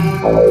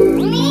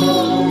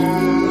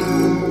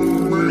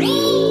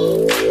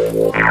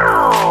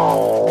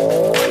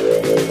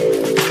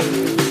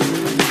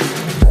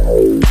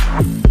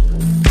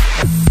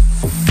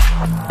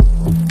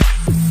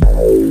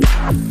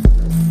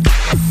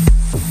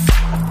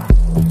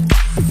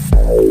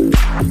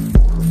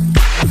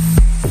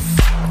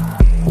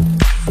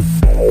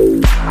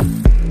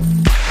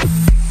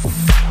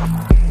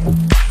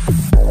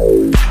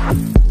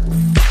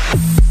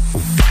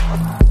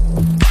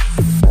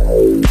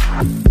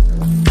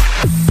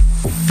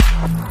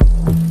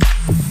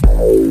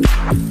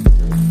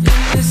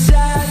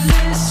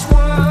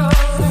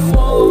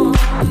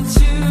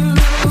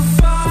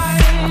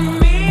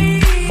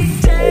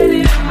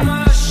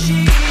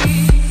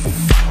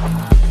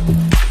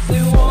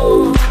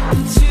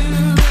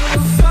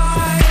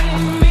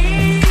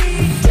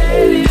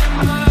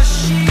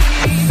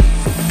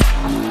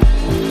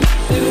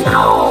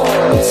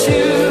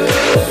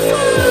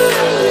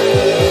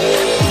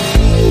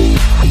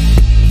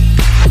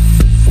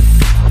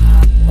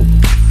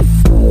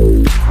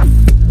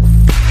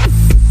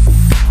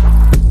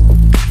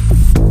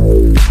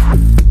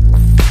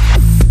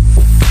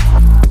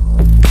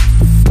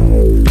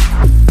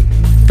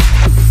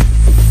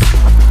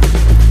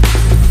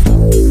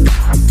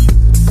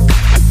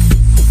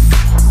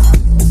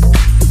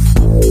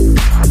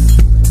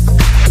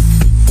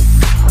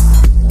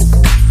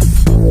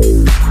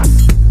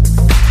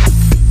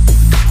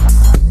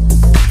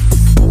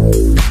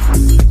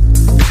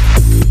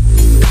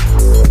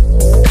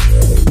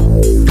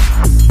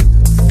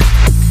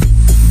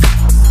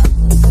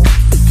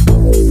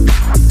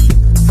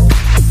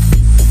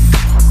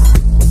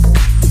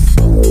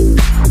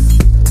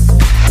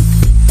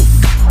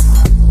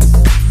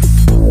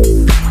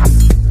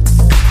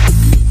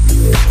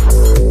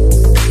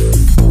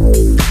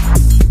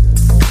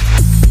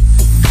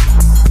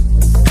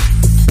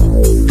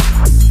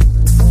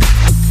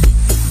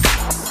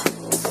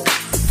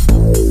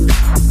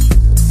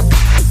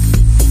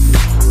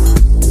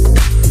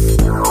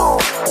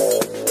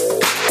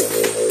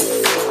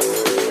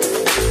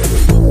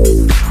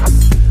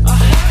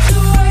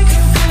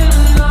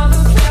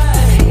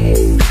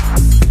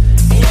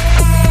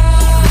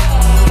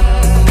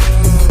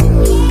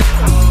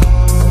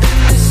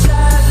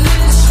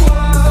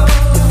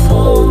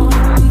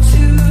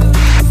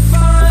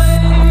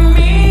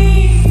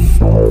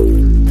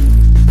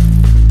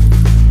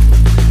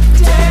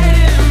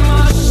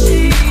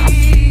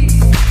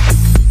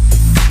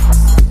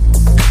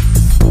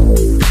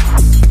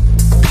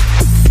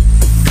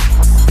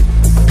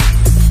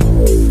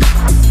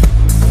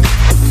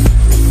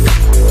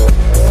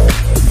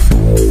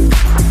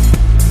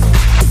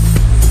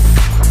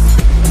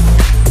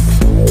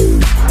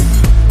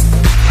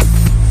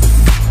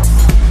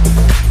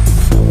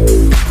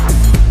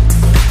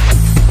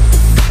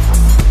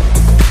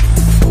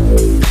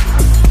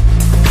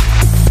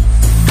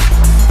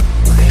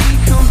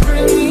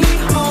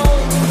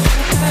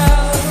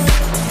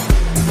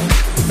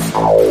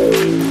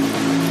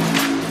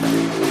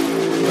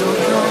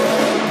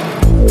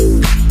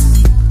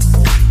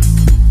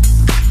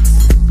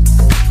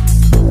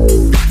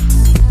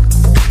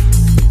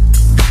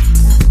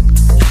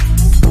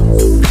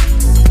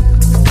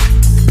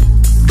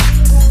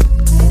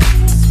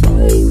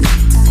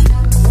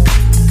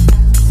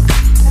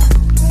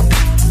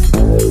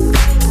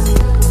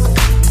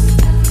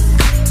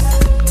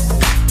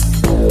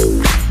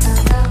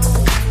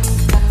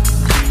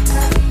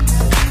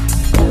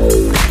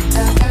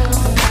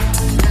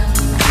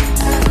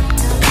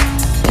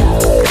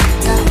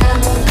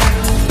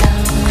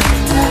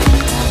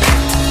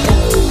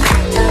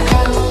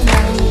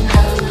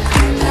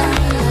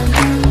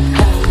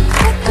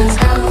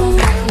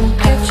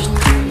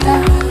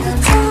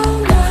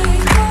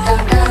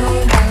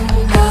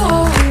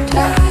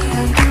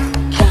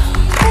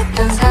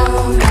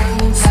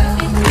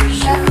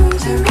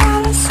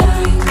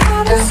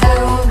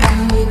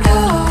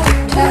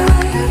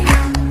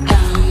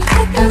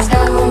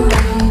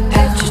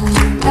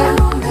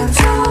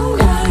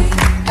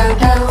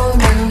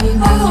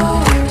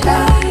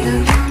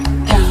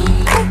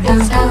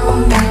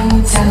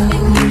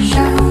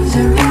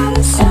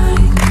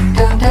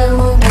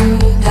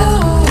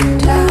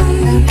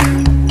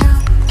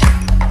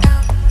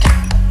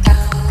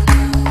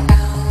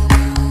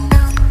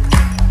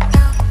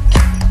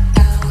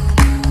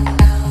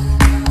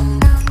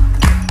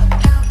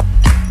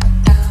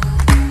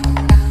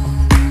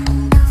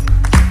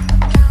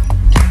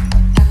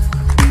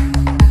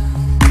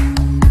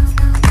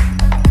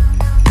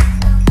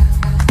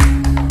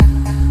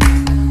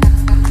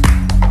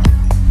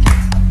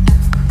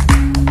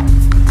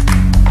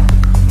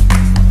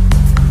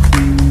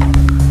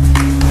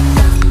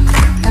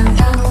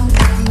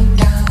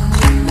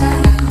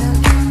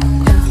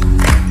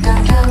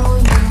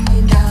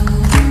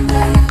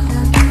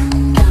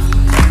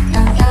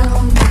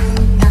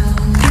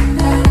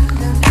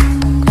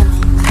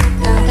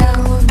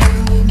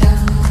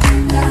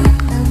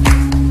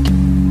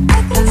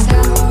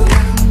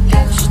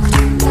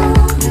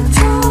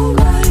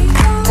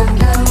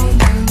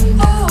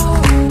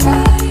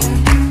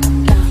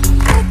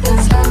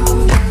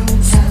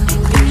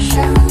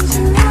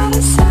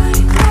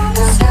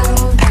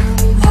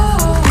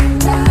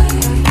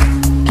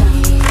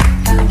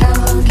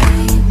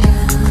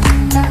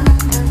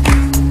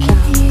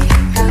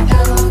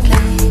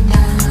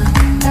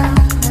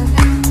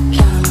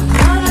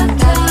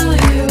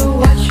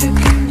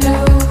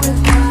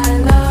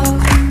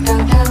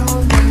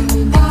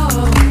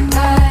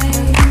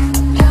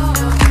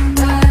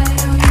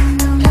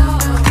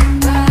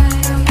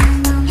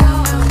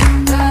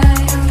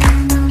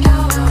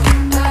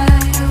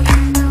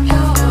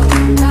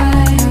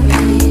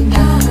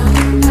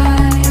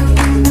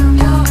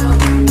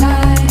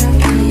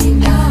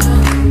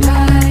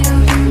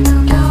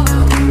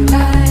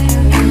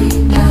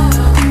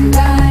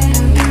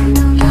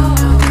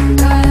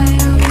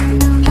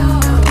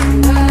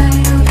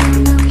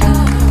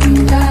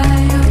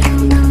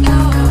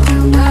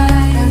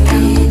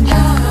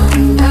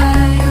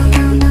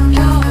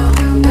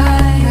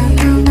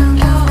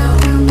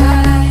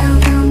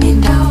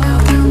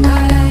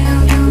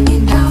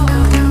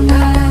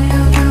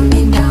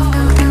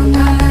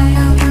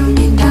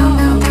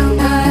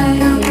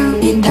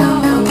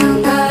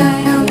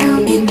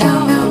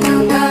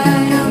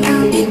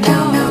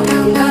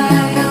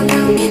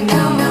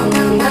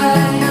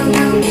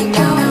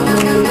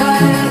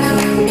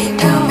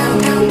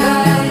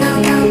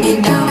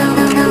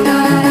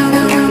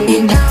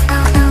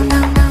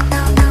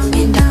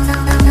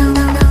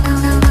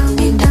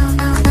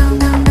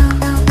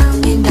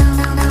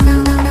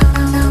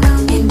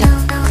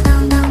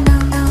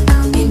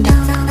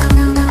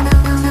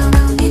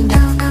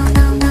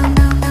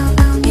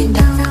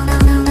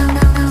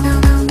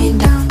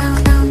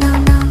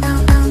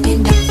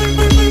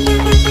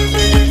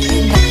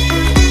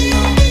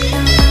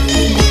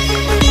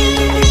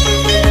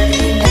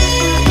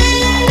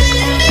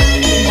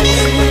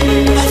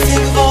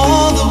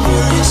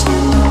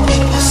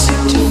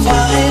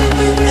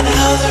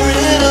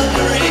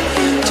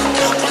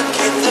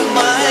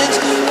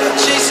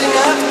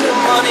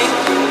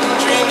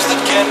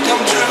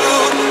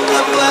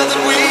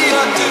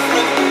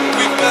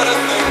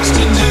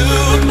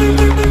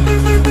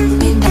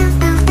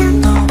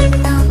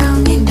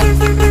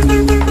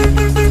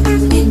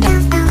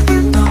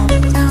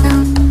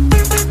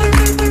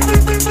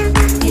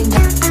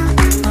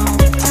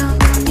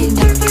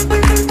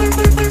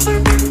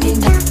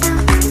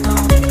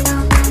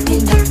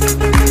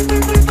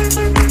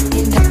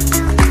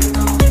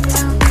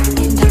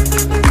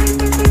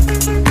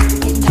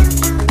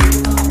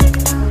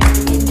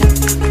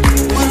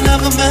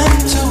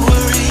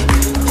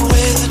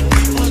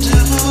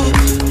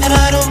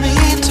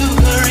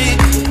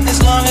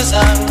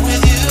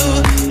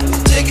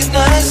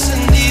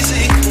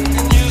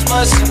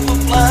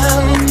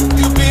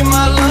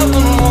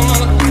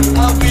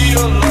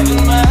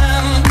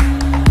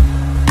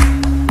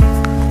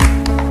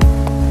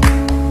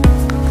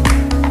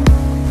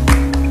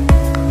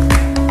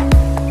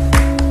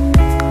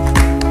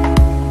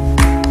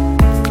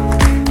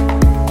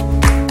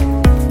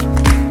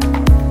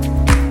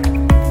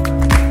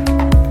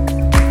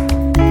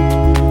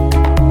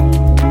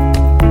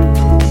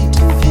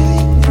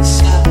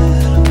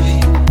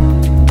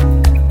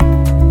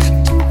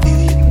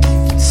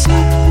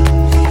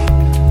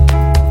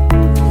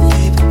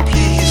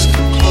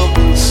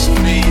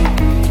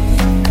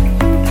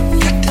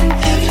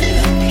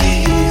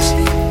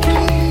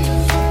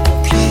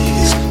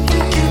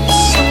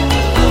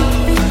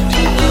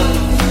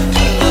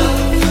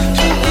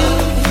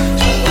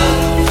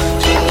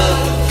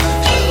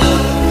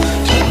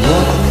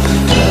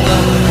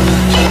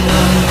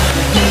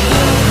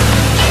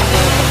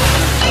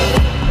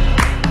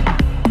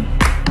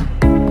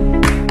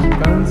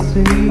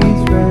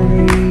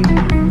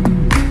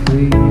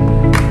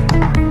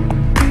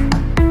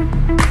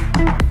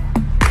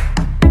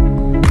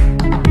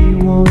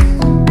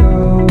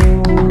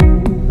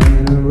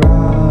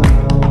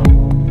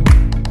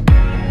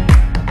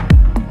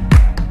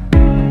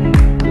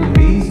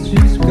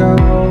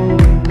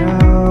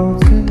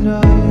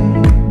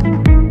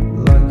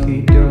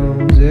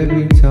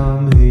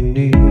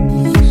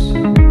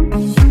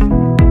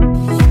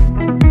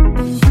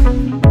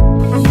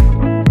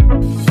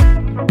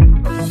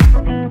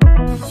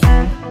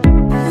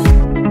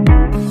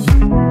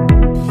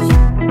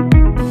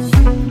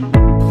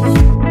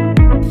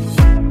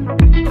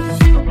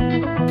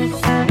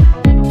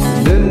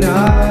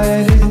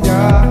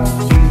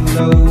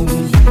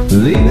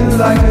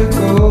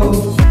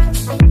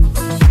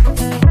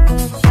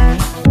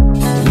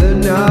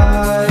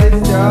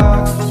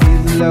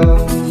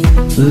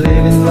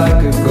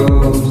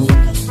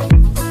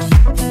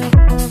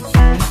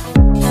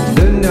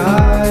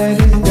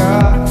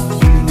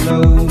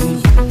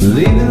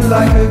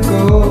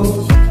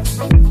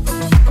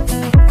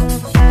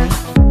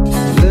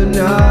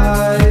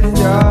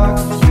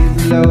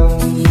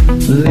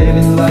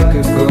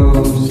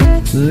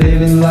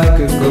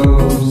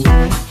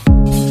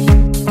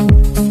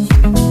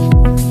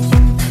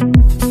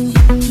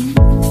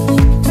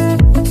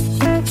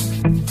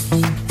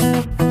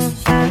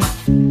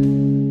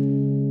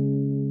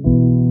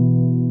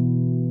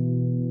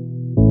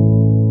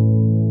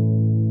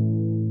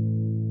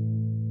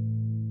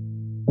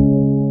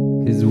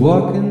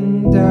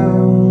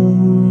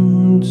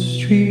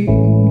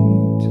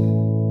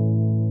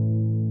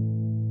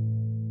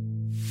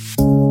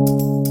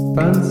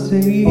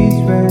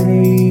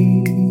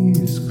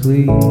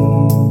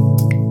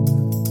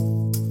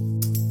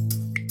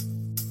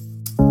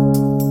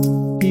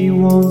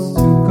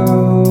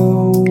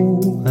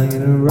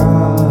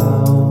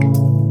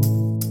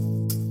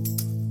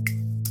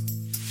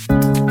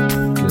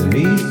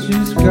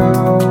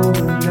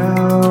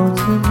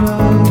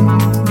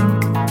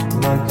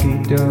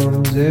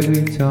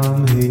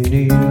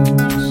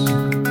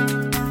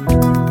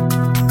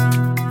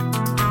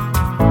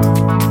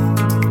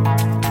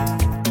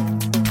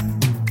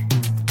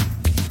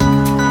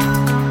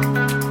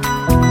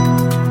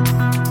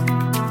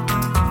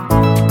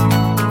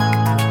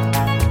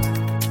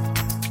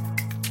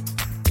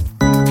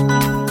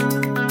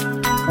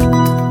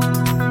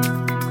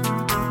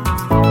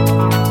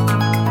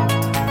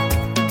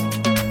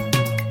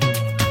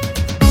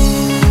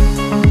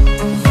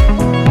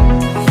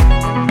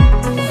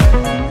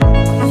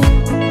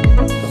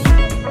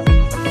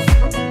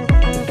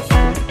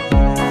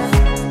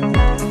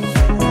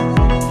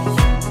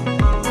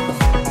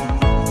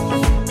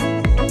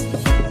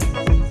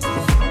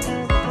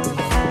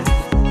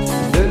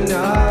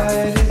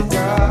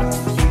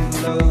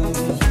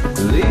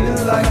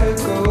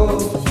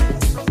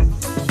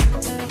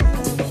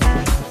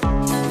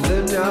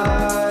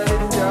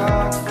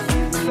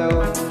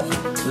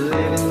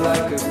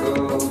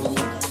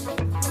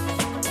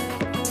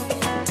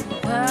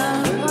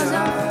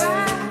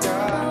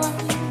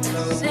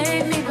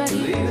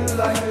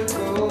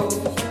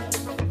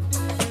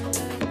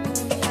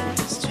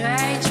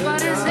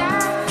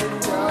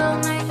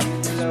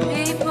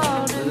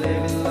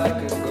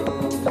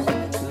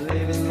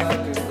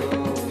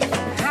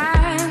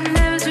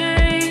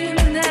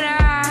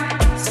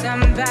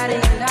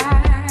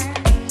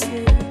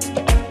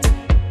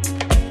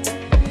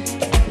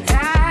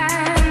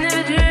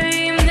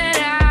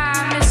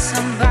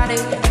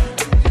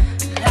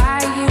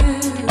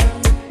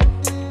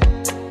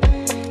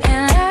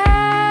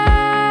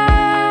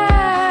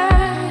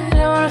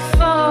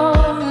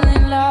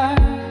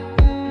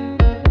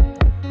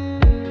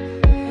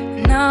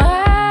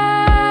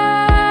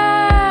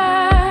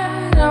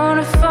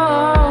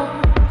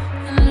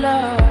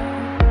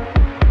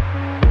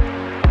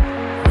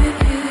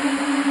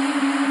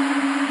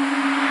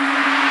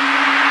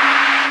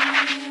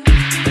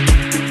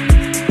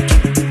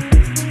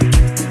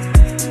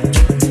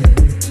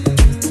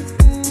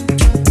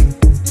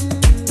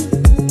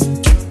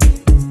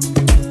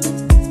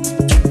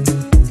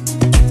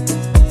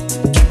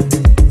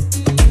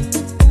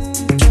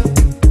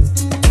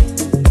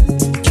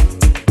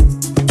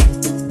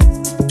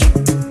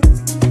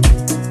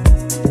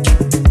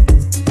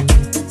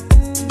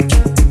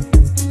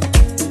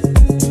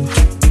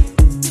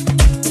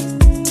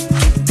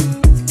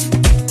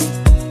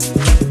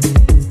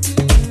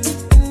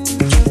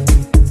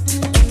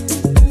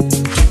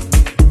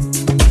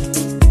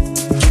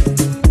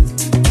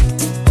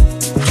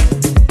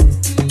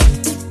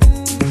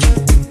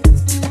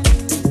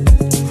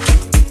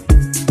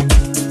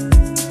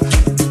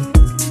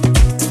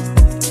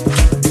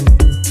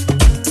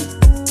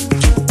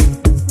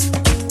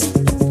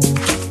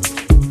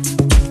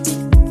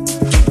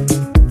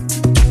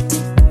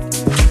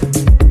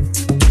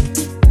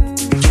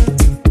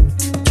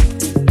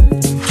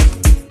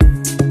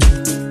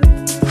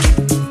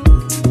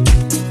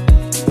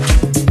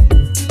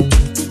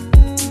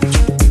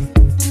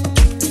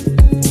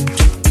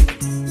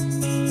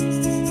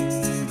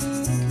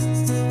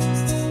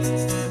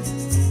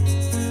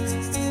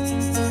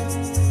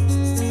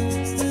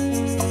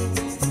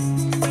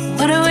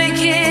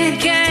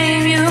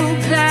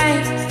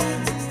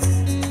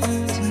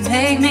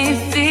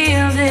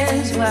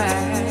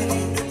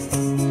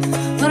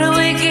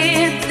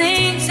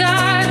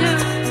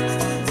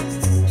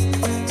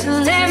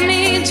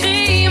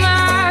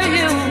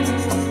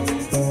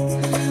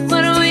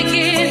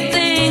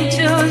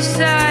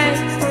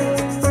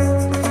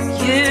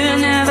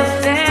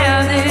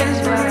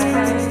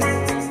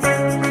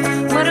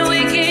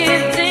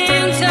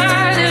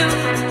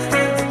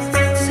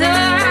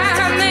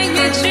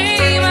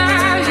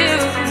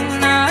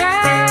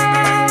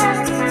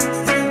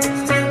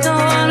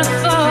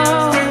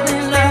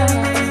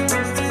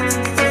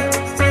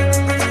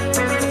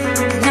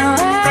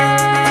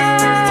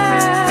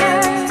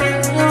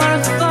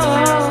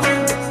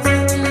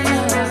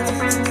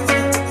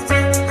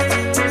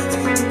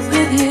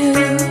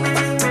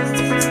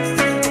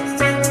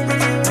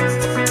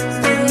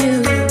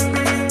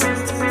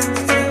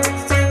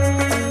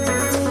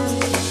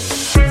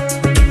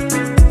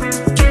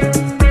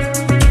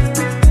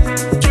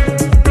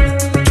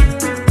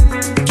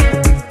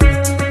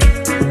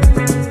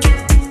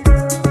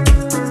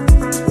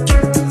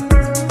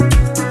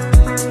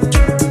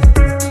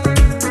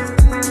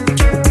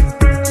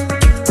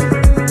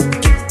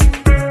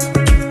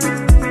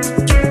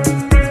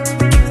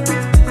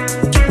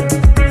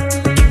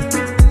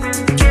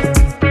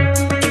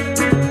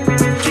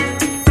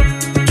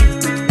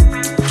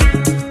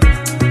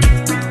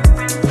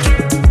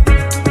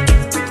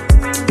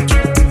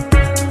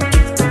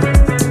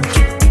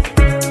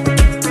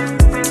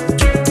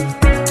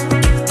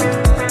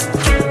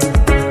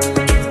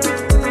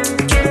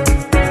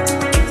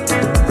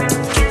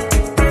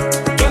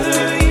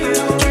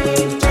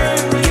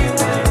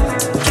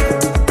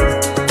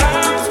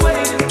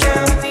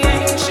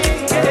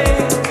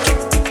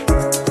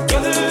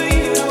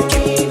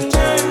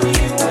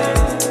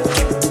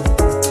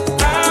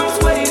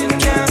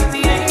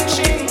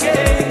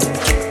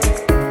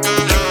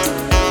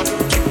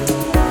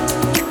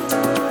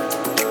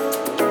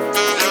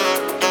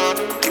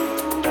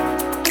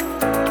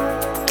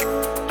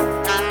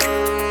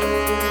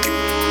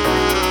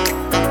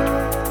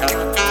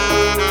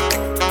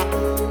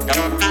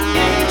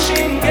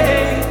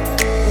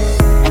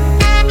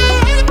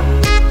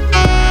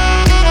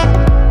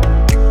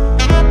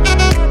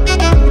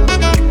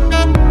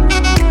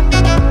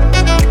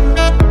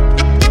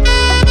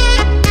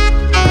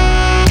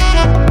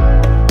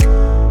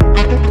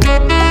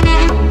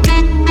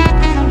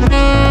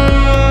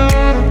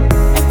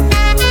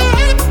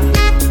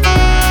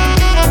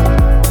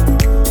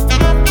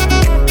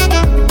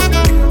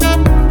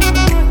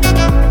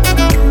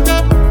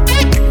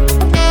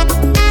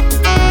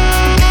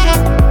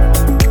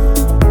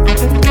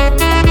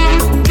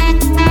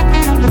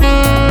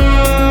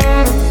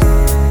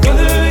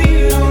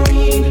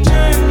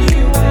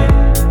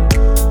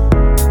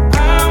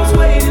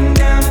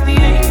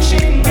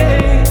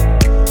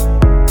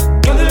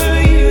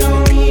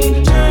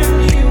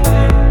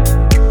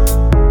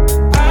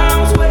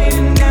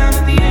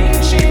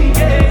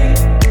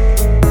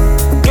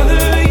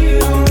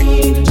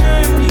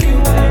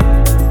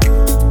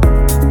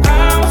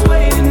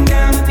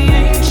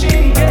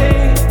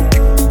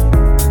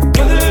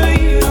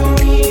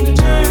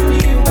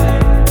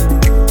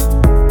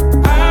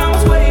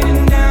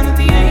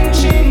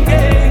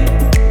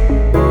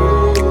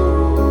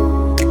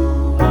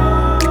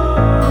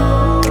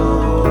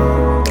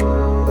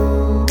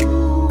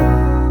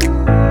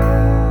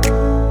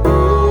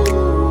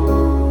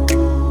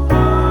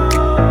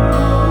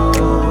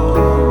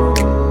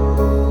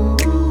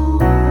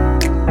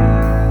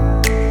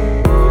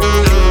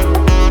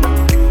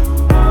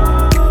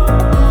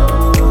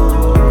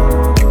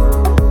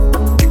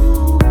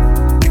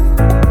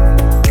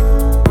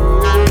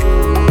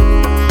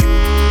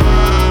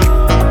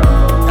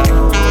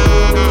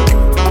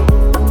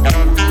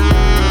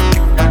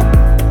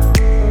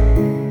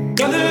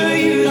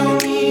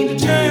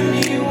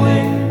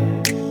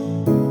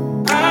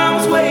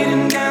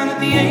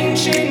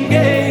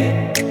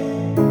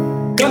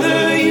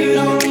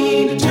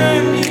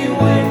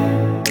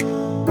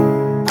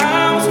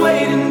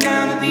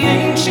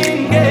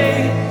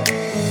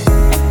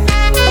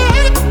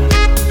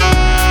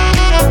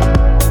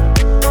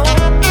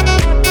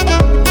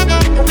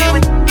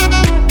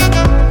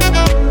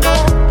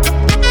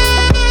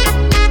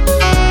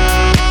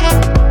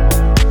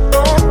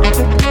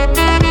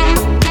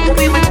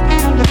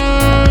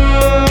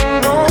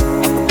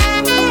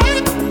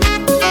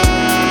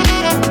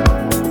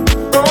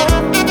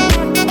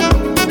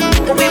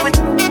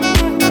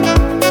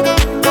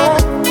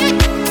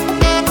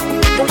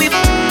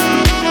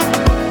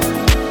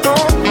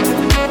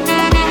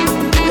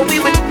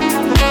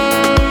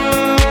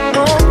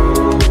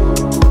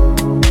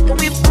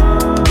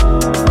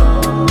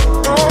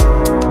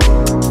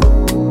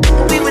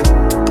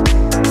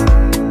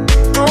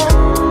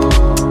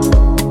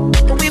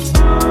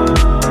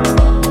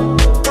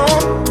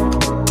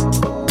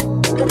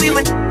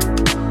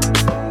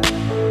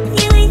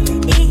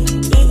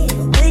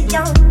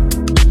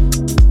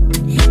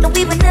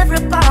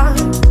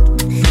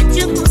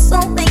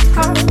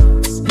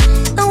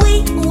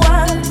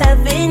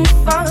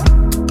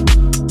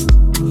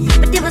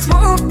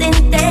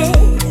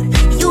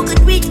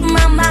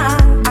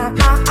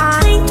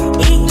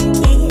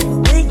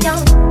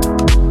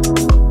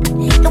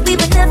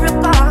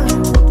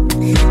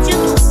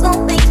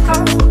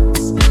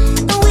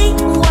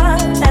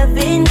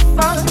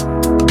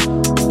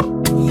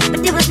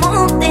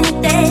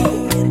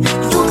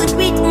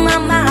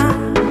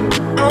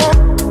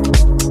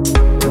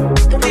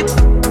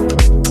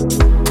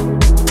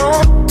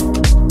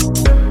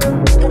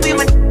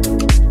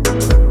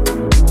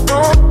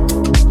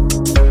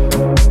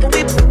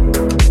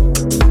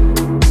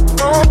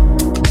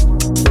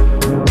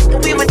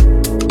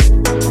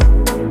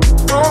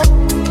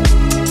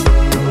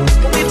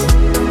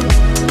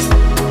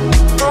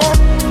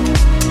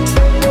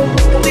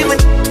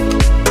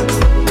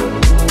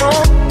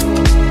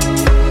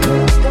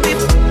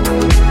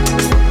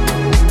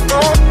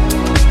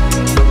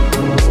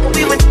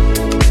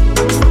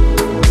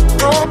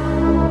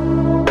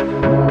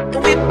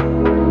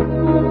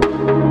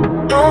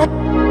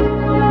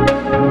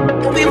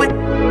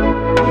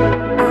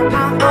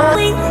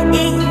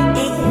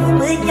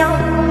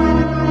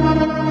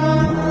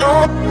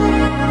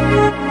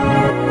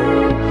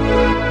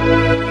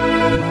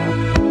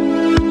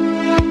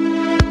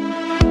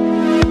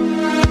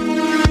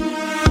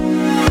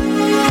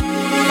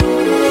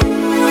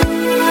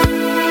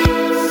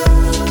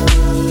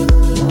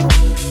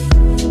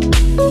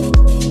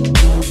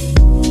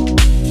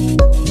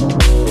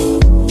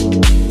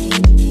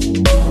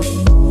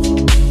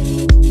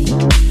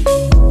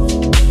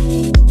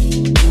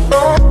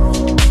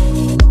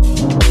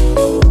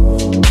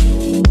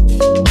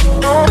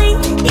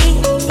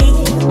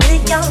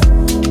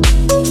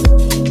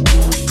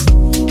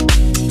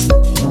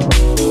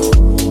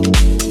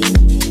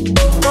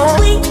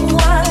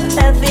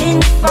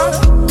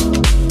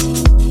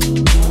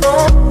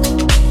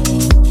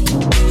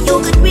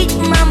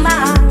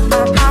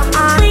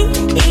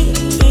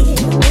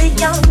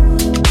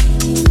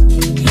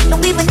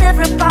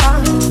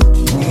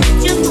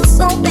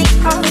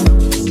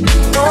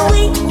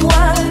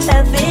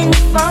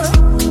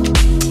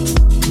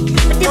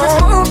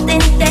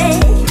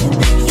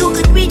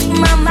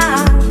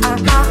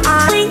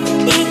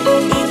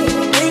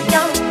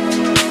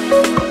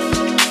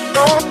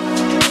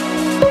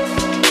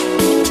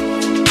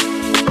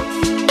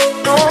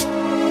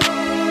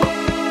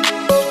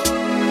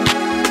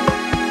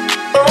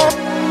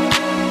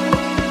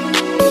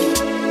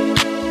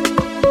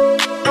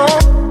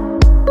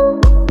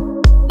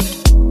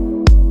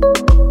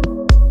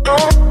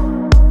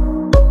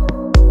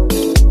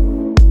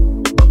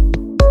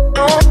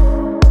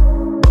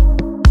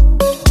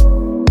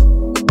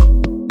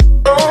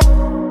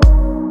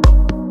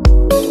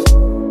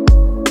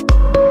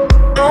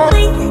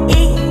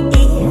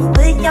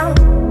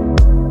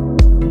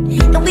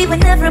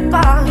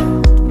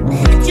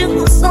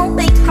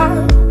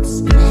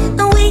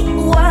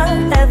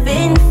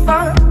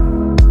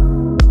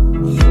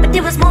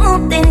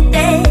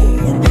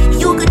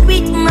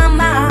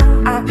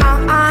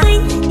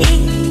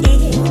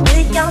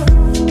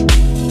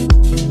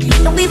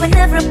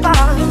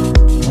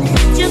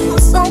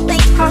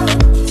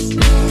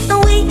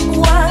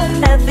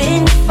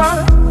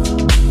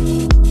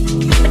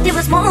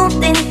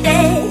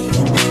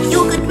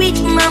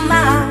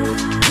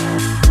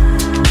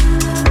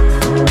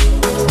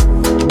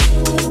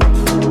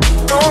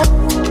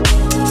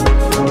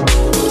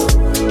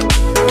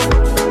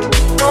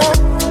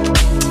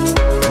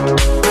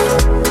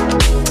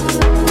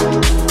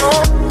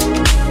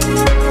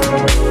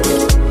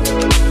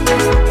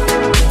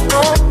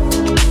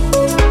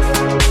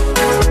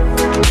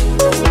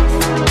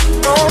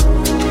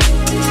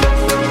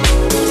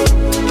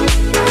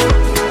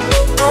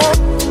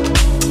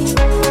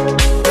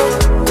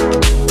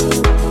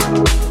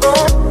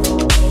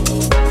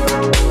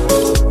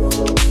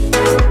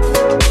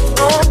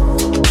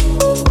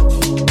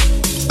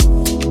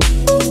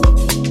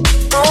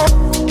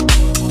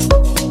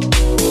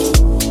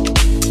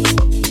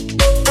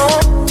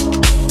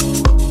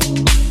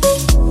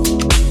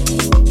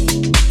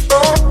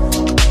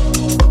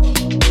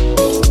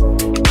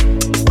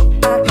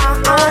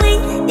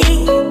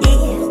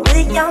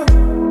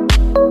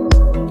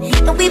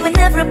 but we were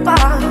never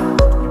apart.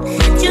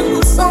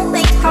 You so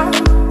made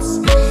hearts,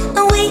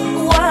 and we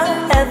were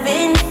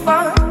having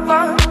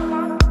fun.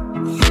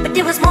 But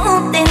there was more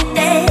than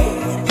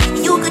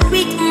that. You could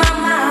read my